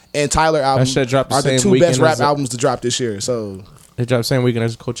 Damn and Tyler album shit dropped the are the same two weekend best rap as the- albums to drop this year. So They dropped the same weekend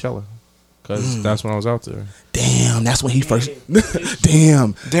as Coachella. Because that's when I was out there. damn, that's when he first.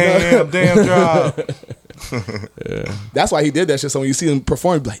 Damn, Damn drop. that's why he did that shit. So when you see him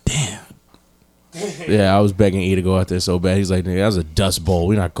perform, you be like, damn. Yeah, I was begging E to go out there so bad. He's like, "Nigga, that was a dust bowl.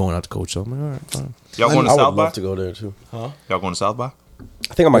 We're not going out to Coachella." I'm like, all right, fine. Y'all going to I South would by? love to go there too. Y'all going to South by?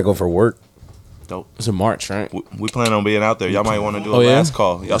 I think I might go for work. Dope. It's in March, right? We plan on being out there. Y'all might want to do a Oh, yeah? last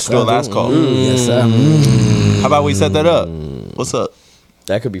call. Y'all still last call. Yes, sir. How about we set that up? What's up?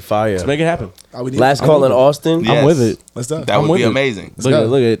 That could be fire. Let's make it happen. Oh, we need- Last call in Austin. Yes. I'm with it. Let's do it. That I'm would with be it. amazing. Look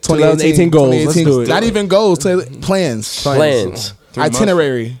at 2018 2018 goals. Let's do it. Not even goals, plans. Plans. 3 months.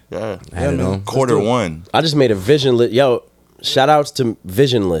 Itinerary. Yeah. I don't know. Quarter one. I just made a vision list. Yo, shout outs to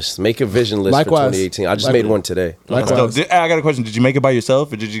vision list. Make a vision list Likewise. for 2018. I just made one today. That's dope. Likewise. I got a question. Did you make it by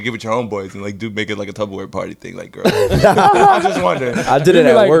yourself, or did you give it your homeboys and like make it like a Tupperware party thing, like girl? I'm just wondering. I did it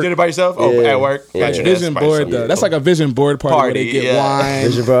at like- work. Did it by yourself? Oh, Yeah. at work. Yeah. Gotcha. Vision That's board by though. yourself. That's like a vision board party, where they get Party, yeah. wine.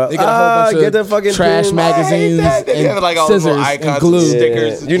 Vision board. They got a whole bunch Get the fucking of trash thing. magazines They have, and like, all the little scissors icons and and glue.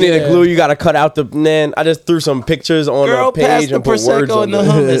 stickers. You need Yeah. a glue. You got to cut out the man. I just threw some pictures on Girl, a pass page the and put words Prosecco on and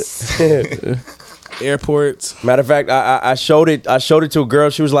the it. hummus. Airports. Matter of fact, I showed it. I showed it to a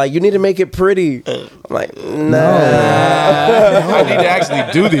girl. She was like, "You need to make it pretty." I'm like, "Nah." I need to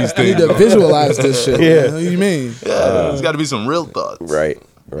actually do these You need things. to visualize this shit. Yeah. What do you mean? There's got to be some real thoughts. Right.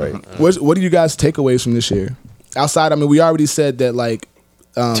 What do you guys takeaways from this year? Outside, I mean, we already said that like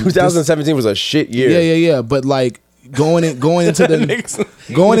 2017 was a shit year. Yeah. But like going into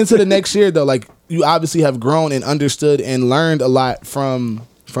the next year though, like you obviously have grown and understood and learned a lot from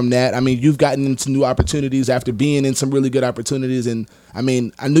that. I mean, you've gotten into new opportunities after being in some really good opportunities, and I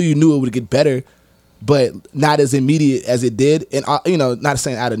mean, I knew it would get better, but not as immediate as it did. And not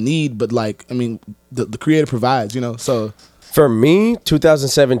saying out of need, but like I mean, the creator provides, so. For me,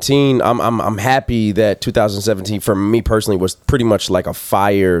 2017, I'm happy that 2017 for me personally was pretty much like a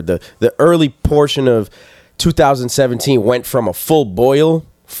fire. The early portion of 2017 went from a full boil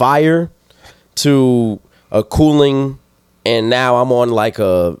fire to a cooling, and now I'm on like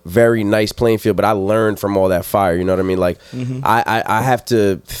a very nice playing field. But I learned from all that fire. You know what I mean? Like I have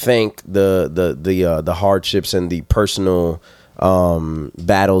to thank the hardships and the personal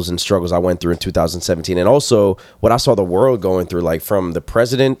battles and struggles I went through in 2017, and also what I saw the world going through, like from the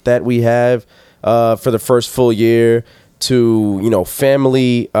president that we have for the first full year to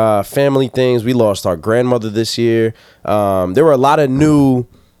family things. We lost our grandmother this year. There were a lot of new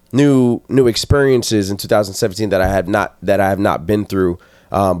experiences in 2017 that I have not been through.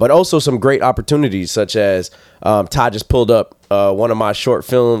 But also some great opportunities, such as Ty just pulled up one of my short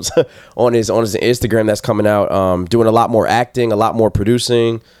films on his Instagram that's coming out. Doing a lot more acting, a lot more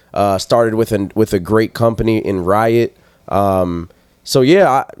producing. Started with a great company in Riot. So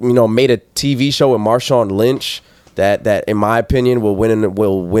yeah, I made a TV show with Marshawn Lynch that in my opinion will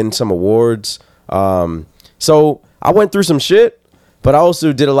win some awards. So I went through some shit, But I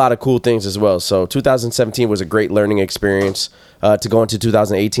also did a lot of cool things as well. So 2017 was a great learning experience to go into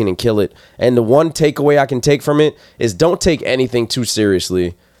 2018 and kill it. And the one takeaway I can take from it is don't take anything too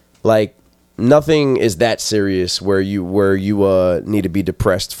seriously. Like, nothing is that serious where you need to be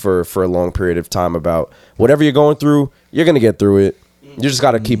depressed for a long period of time about whatever you're going through. You're going to get through it. You just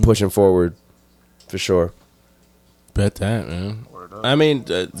got to keep pushing forward, for sure. Bet that, man. I mean,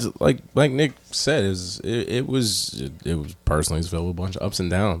 like Nick said, it was personally filled with a bunch of ups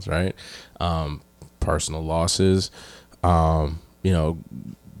and downs, right? Personal losses, going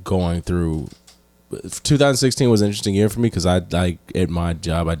through. 2016 was an interesting year for me because I at my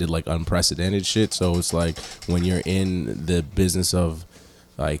job I did like unprecedented shit. So it's like when you're in the business of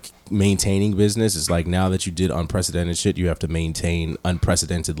like maintaining business, it's like now that you did unprecedented shit, you have to maintain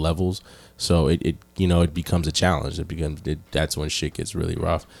unprecedented levels. So it becomes a challenge. That's when shit gets really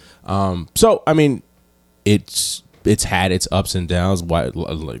rough. So I mean, it's had its ups and downs.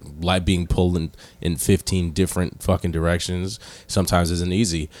 Like being pulled in 15 different fucking directions sometimes isn't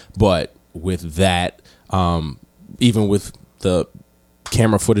easy. But with that, even with the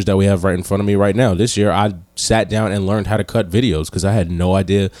camera footage that we have right in front of me right now, this year I sat down and learned how to cut videos because I had no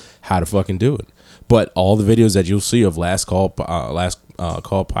idea how to fucking do it. But all the videos that you'll see of Last Call podcast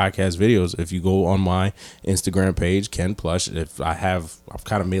videos, if you go on my Instagram page, Ken Plush, I've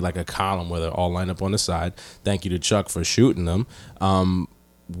kind of made like a column where they're all lined up on the side. Thank you to Chuck for shooting them.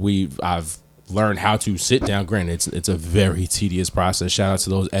 I've learned how to sit down. Granted, it's a very tedious process. Shout out to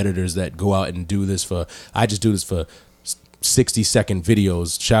those editors that go out and do this for. I just do this for 60-second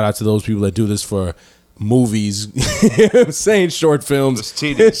videos. Shout out to those people that do this for movies. I'm saying short films. It's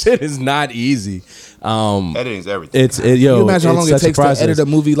tedious. It is not easy. Editing's everything. Can you imagine how long it takes to edit a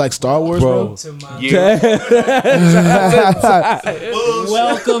movie like Star Wars, bro?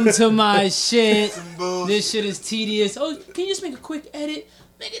 Welcome to my shit. This shit is tedious. Oh, can you just make a quick edit?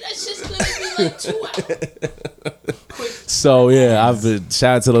 Nigga, that shit's gonna be like 2 hours. So yeah, I've been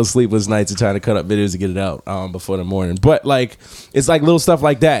shout out to those sleepless nights of trying to cut up videos to get it out before the morning. But like, it's like little stuff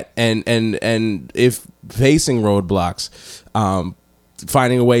like that, and if facing roadblocks,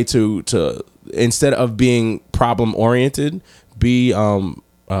 finding a way to instead of being problem oriented, be a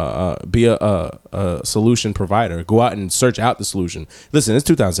solution provider. Go out and search out the solution. Listen, it's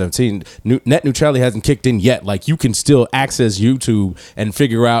 2017. Net neutrality hasn't kicked in yet. Like, you can still access YouTube and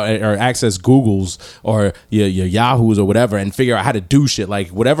figure out, or access Google's or your Yahoo's or whatever, and figure out how to do shit. Like,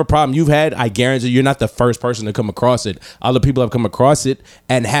 whatever problem you've had, I guarantee you're not the first person to come across it. Other people have come across it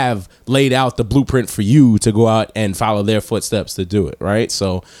and have laid out the blueprint for you to go out and follow their footsteps to do it. Right.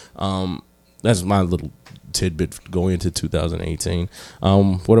 So that's my little tidbit going into 2018.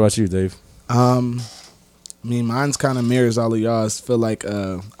 What about you, Dave? I mean, mine's kind of mirrors all of y'all's. Feel like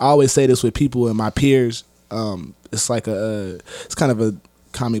I always say this with people and my peers. It's like it's kind of a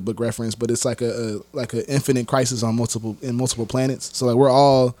comic book reference, but it's like a infinite crisis on multiple planets. So like we're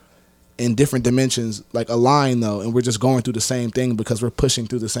all in different dimensions, like aligned though, and we're just going through the same thing because we're pushing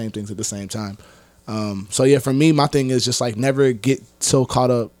through the same things at the same time. So yeah, for me, my thing is just like never get so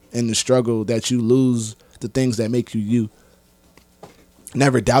caught up in the struggle that you lose the things that make you.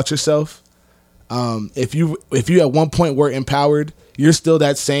 Never doubt yourself. If you at one point were empowered, you're still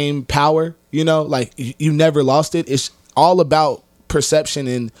that same power, like you never lost it. It's all about perception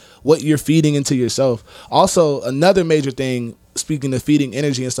and what you're feeding into yourself. Also, another major thing, speaking of feeding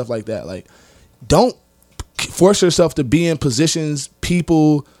energy and stuff like that, like don't force yourself to be in positions,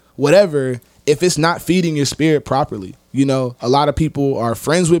 people, whatever, if it's not feeding your spirit properly. A lot of people are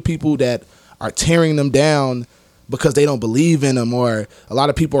friends with people that are tearing them down because they don't believe in them, or a lot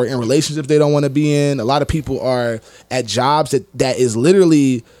of people are in relationships they don't want to be in. A lot of people are at jobs that is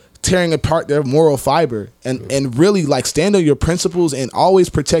literally tearing apart their moral fiber, and really like stand on your principles and always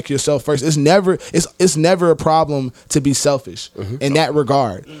protect yourself first. It's never a problem to be selfish in that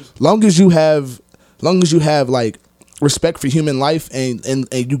regard. Long as you have like respect for human life and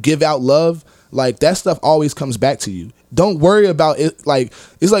you give out love, like that stuff always comes back to you. Don't worry about it. Like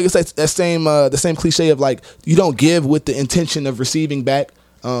it's that same the same cliche of like you don't give with the intention of receiving back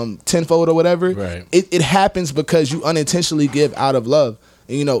tenfold or whatever. Right. It happens because you unintentionally give out of love.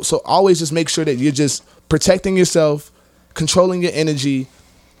 And, so always just make sure that you're just protecting yourself, controlling your energy,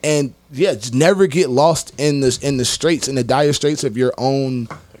 and just never get lost in the straits, in the dire straits of your own.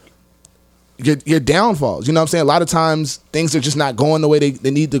 Your downfalls. You know what I'm saying? A lot of times things are just not going the way they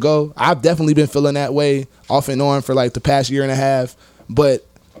need to go. I've definitely been feeling that way off and on for like the past year and a half. But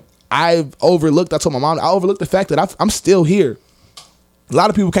I told my mom, I overlooked the fact that I'm still here. A lot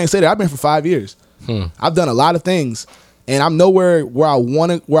of people can't say that. I've been for 5 years. I've done a lot of things. and I'm nowhere where I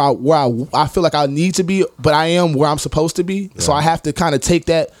want to, where I feel like I need to be, but I am where I'm supposed to be. So I have to kind of take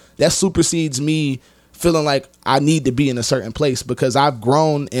that supersedes me feeling like I need to be in a certain place, because I've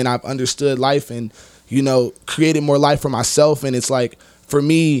grown and I've understood life and, you know, created more life for myself. And it's like, for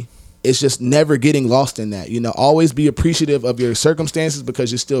me, it's just never getting lost in that, you know, always be appreciative of your circumstances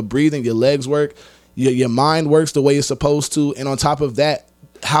because you're still breathing, your legs work, your mind works the way it's supposed to. And on top of that,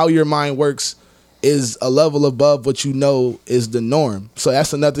 how your mind works is a level above what you know is the norm. So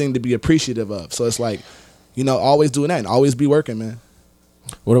that's another thing to be appreciative of. So it's like, you know, always doing that and always be working, man.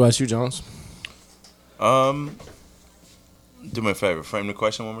 What about you, Jones? Do me a favor, frame the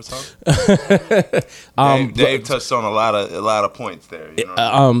question one more time. Dave touched on a lot of points there. You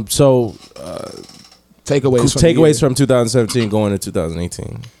know So takeaways from 2017 going to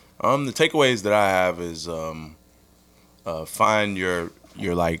 2018. The takeaways that I have is find your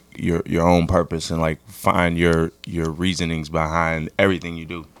own purpose and like find your reasonings behind everything you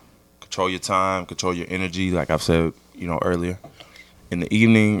do. Control your time, control your energy, like I've said, you know, earlier. In the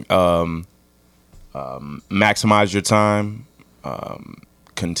evening, maximize your time,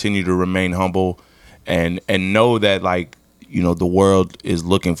 continue to remain humble, and know that, like, you know, the world is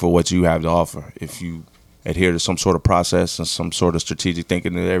looking for what you have to offer. If you adhere to some sort of process and some sort of strategic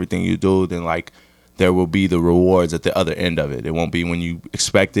thinking in everything you do, then like there will be the rewards at the other end of it. It won't be when you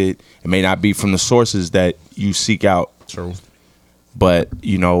expect it. It may not be from the sources that you seek out. True. But,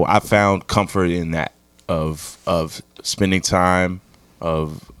 you know, I found comfort in that of spending time,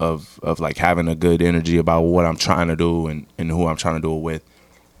 of like having a good energy about what I'm trying to do and who I'm trying to do it with.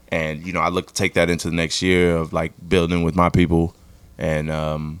 And, you know, I look to take that into the next year of like building with my people and,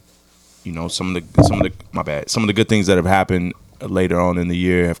 you know, some of the good things that have happened later on in the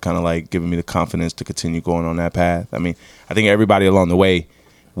year have kind of like given me the confidence to continue going on that path. I mean, I think everybody along the way,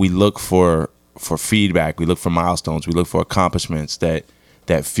 we look for feedback, we look for milestones, we look for accomplishments that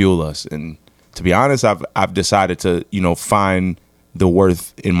fuel us. And to be honest, I've decided to, you know, find the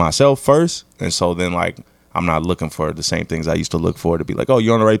worth in myself first. And so then like I'm not looking for the same things I used to look for to be like, oh,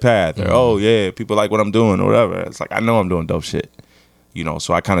 you're on the right path, or oh yeah, people like what I'm doing or whatever. It's like I know I'm doing dope shit. You know,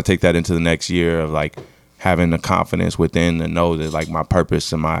 so I kind of take that into the next year of like having the confidence within to know that like my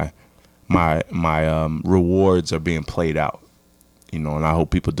purpose and my rewards are being played out. You know, and I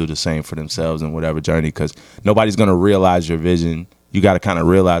hope people do the same for themselves in whatever journey, because nobody's gonna realize your vision. You got to kind of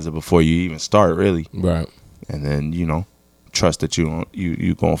realize it before you even start, really. Right. And then, you know, trust that you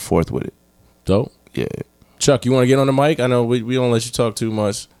going forth with it. Dope. Yeah. Chuck, you want to get on the mic? I know we don't let you talk too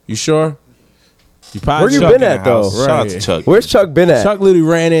much. You sure? Where you been at though? Shout out to Chuck. Where's Chuck been at? Chuck literally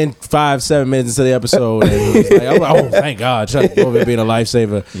ran in 5-7 minutes into the episode, and he was like, "Oh, thank God, Chuck over here being a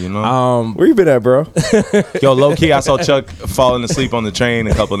lifesaver." You know, where you been at, bro? Yo, low key, I saw Chuck falling asleep on the train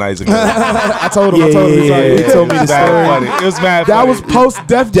a couple nights ago. I told him. He told me the story. It was mad. That funny. was post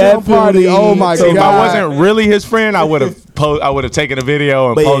Def Jam party. Oh my So God! if I wasn't really his friend, I would have taken a video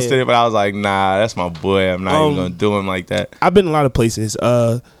and posted it. But I was like, nah, that's my boy. I'm not even gonna do him like that. I've been a lot of places.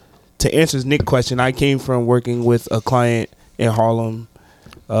 To answer Nick's question, I came from working with a client in Harlem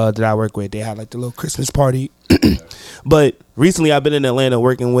that I work with. They had like the little Christmas party. But recently I've been in Atlanta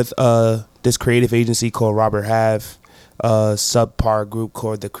working with this creative agency called Robert Half, subpar group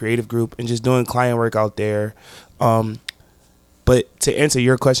called The Creative Group, and just doing client work out there. But to answer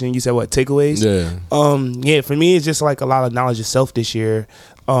your question, you said what, takeaways? Yeah. For me, it's just like a lot of knowledge of self this year.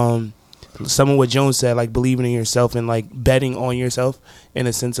 Some of what Jones said, like believing in yourself and like betting on yourself in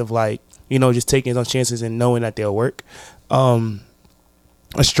a sense of like, you know, just taking those chances and knowing that they'll work. I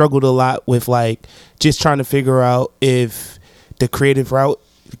struggled a lot with like just trying to figure out if the creative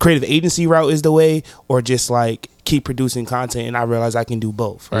agency route is the way, or just like keep producing content. And I realized I can do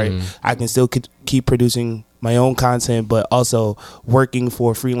both, right? I can still keep producing my own content, but also working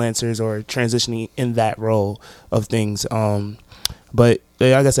for freelancers or transitioning in that role of things. But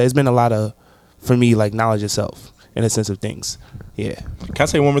like I said, it's been a lot of, for me, like knowledge of self in a sense of things. Yeah. Can I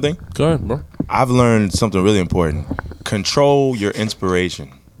say one more thing? Go ahead, bro. I've learned something really important. Control your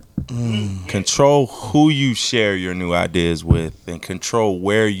inspiration. Control who you share your new ideas with, and control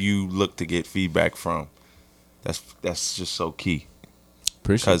where you look to get feedback from. That's just so key.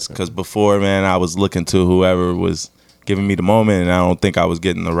 Appreciate Because before, man, I was looking to whoever was giving me the moment, and I don't think I was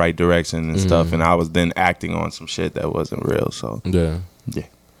getting the right direction and stuff, and I was then acting on some shit that wasn't real. So Yeah. Yeah.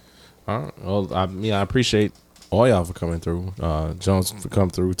 All right. Well, I appreciate all y'all for coming through. Jones for coming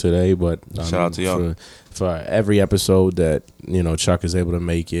through today, but Shout out to y'all. for every episode that, you know, Chuck is able to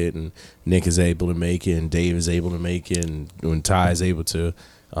make it, and Nick is able to make it, and Dave is able to make it, and when Ty is able to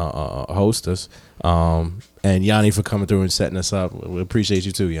host us, and Yanni for coming through and setting us up. We appreciate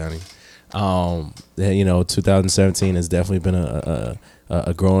you too, Yanni. You know, 2017 has definitely been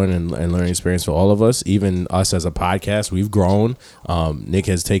a growing and learning experience for all of us. Even us as a podcast, we've grown. Nick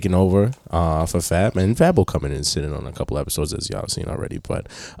has taken over for Fab, and Fab will come in and sit in on a couple episodes, as y'all have seen already. But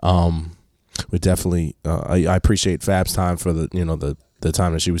we definitely, I appreciate Fab's time for the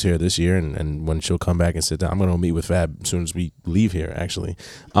time that she was here this year, and when she'll come back and sit down, I'm gonna meet with Fab as soon as we leave here, actually.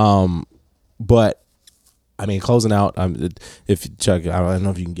 But I mean, closing out. If Chuck, I don't know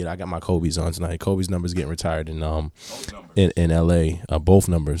if you can get. I got my Kobe's on tonight. Kobe's numbers getting retired in LA. Both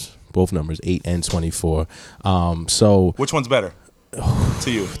numbers 8 and 24. So which one's better to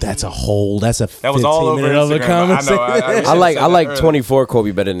you? That's a 15 That was all over minute of a Instagram. conversation. I know. I like 24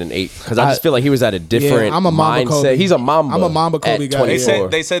 Kobe better than 8 because I just feel like he was at a different I'm a Mamba mindset. Kobe. He's a Mamba. I'm a Mamba Kobe at guy. 24.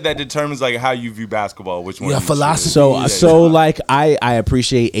 They said that determines like how you view basketball. Which one? Yeah, you choose. philosophy. So like I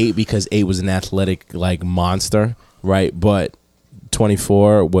appreciate 8 because 8 was an athletic like monster, right? But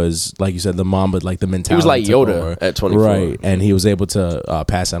 24 was, like you said, the Mamba, like the mentality. He was like took Yoda over. at 24. right? And he was able to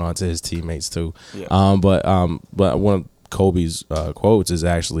pass that on to his teammates too. Yeah. But one of Kobe's quotes is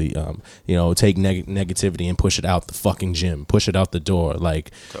actually, take negativity and push it out the fucking gym, push it out the door,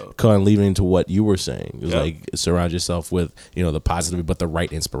 like kind of leading into what you were saying. It was like surround yourself with the positive, but the right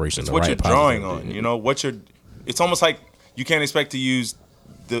inspiration. It's the what right you're drawing positivity. on. It's almost like you can't expect to use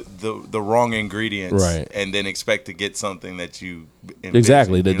the wrong ingredients, Right. and then expect to get something that you envision,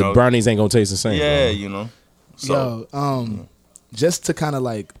 Exactly. The brownies ain't gonna taste the same. Yeah, bro. So Just to kind of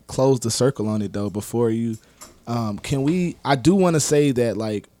like close the circle on it though, before you, I do want to say that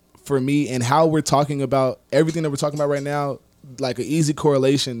like for me and how we're talking about everything that we're talking about right now, like an easy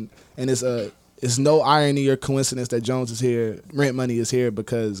correlation, and it's no irony or coincidence that Jones is here, Rent Money is here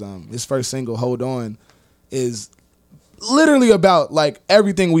because his first single, Hold On, is literally about like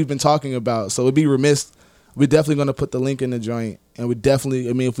everything we've been talking about. So it'd be remiss. We're definitely gonna put the link in the joint, and we definitely.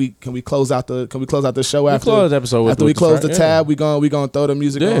 I mean, can we close out the show after close the episode after we with the close the track, tab? We gonna throw the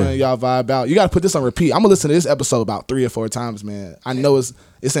music Yeah. on and y'all vibe out. You gotta put this on repeat. I'm gonna listen to this episode about 3 or 4 times, man. I know it's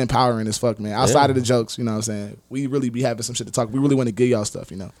empowering as fuck, man. Outside of the jokes, you know what I'm saying? We really be having some shit to talk. We really want to give y'all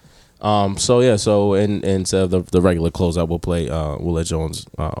stuff, So instead of the regular closeout, we'll play. We'll let Jones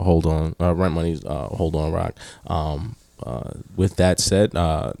hold on. Rent Money's Hold On Rock. With that said,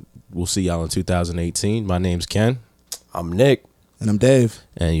 we'll see y'all in 2018. My name's Ken, I'm Nick. And I'm Dave.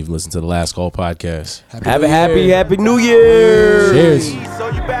 and you've listened to the Last Call podcast. Have a happy New Year. Cheers. So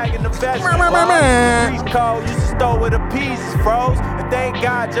you back in the best. Street code, used to store where the pieces froze. And thank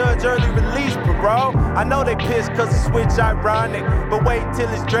God Judge early release parole. I know they pissed cause the switch ironic. But wait till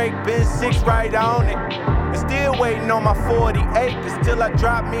it's Drake, been 6 right on it. And still waiting on my 40 acres till I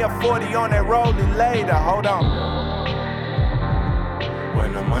drop me a 40 on that rolling later. Hold on.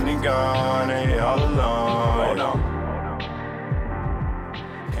 When the money gone, ain't all alone. Hold on.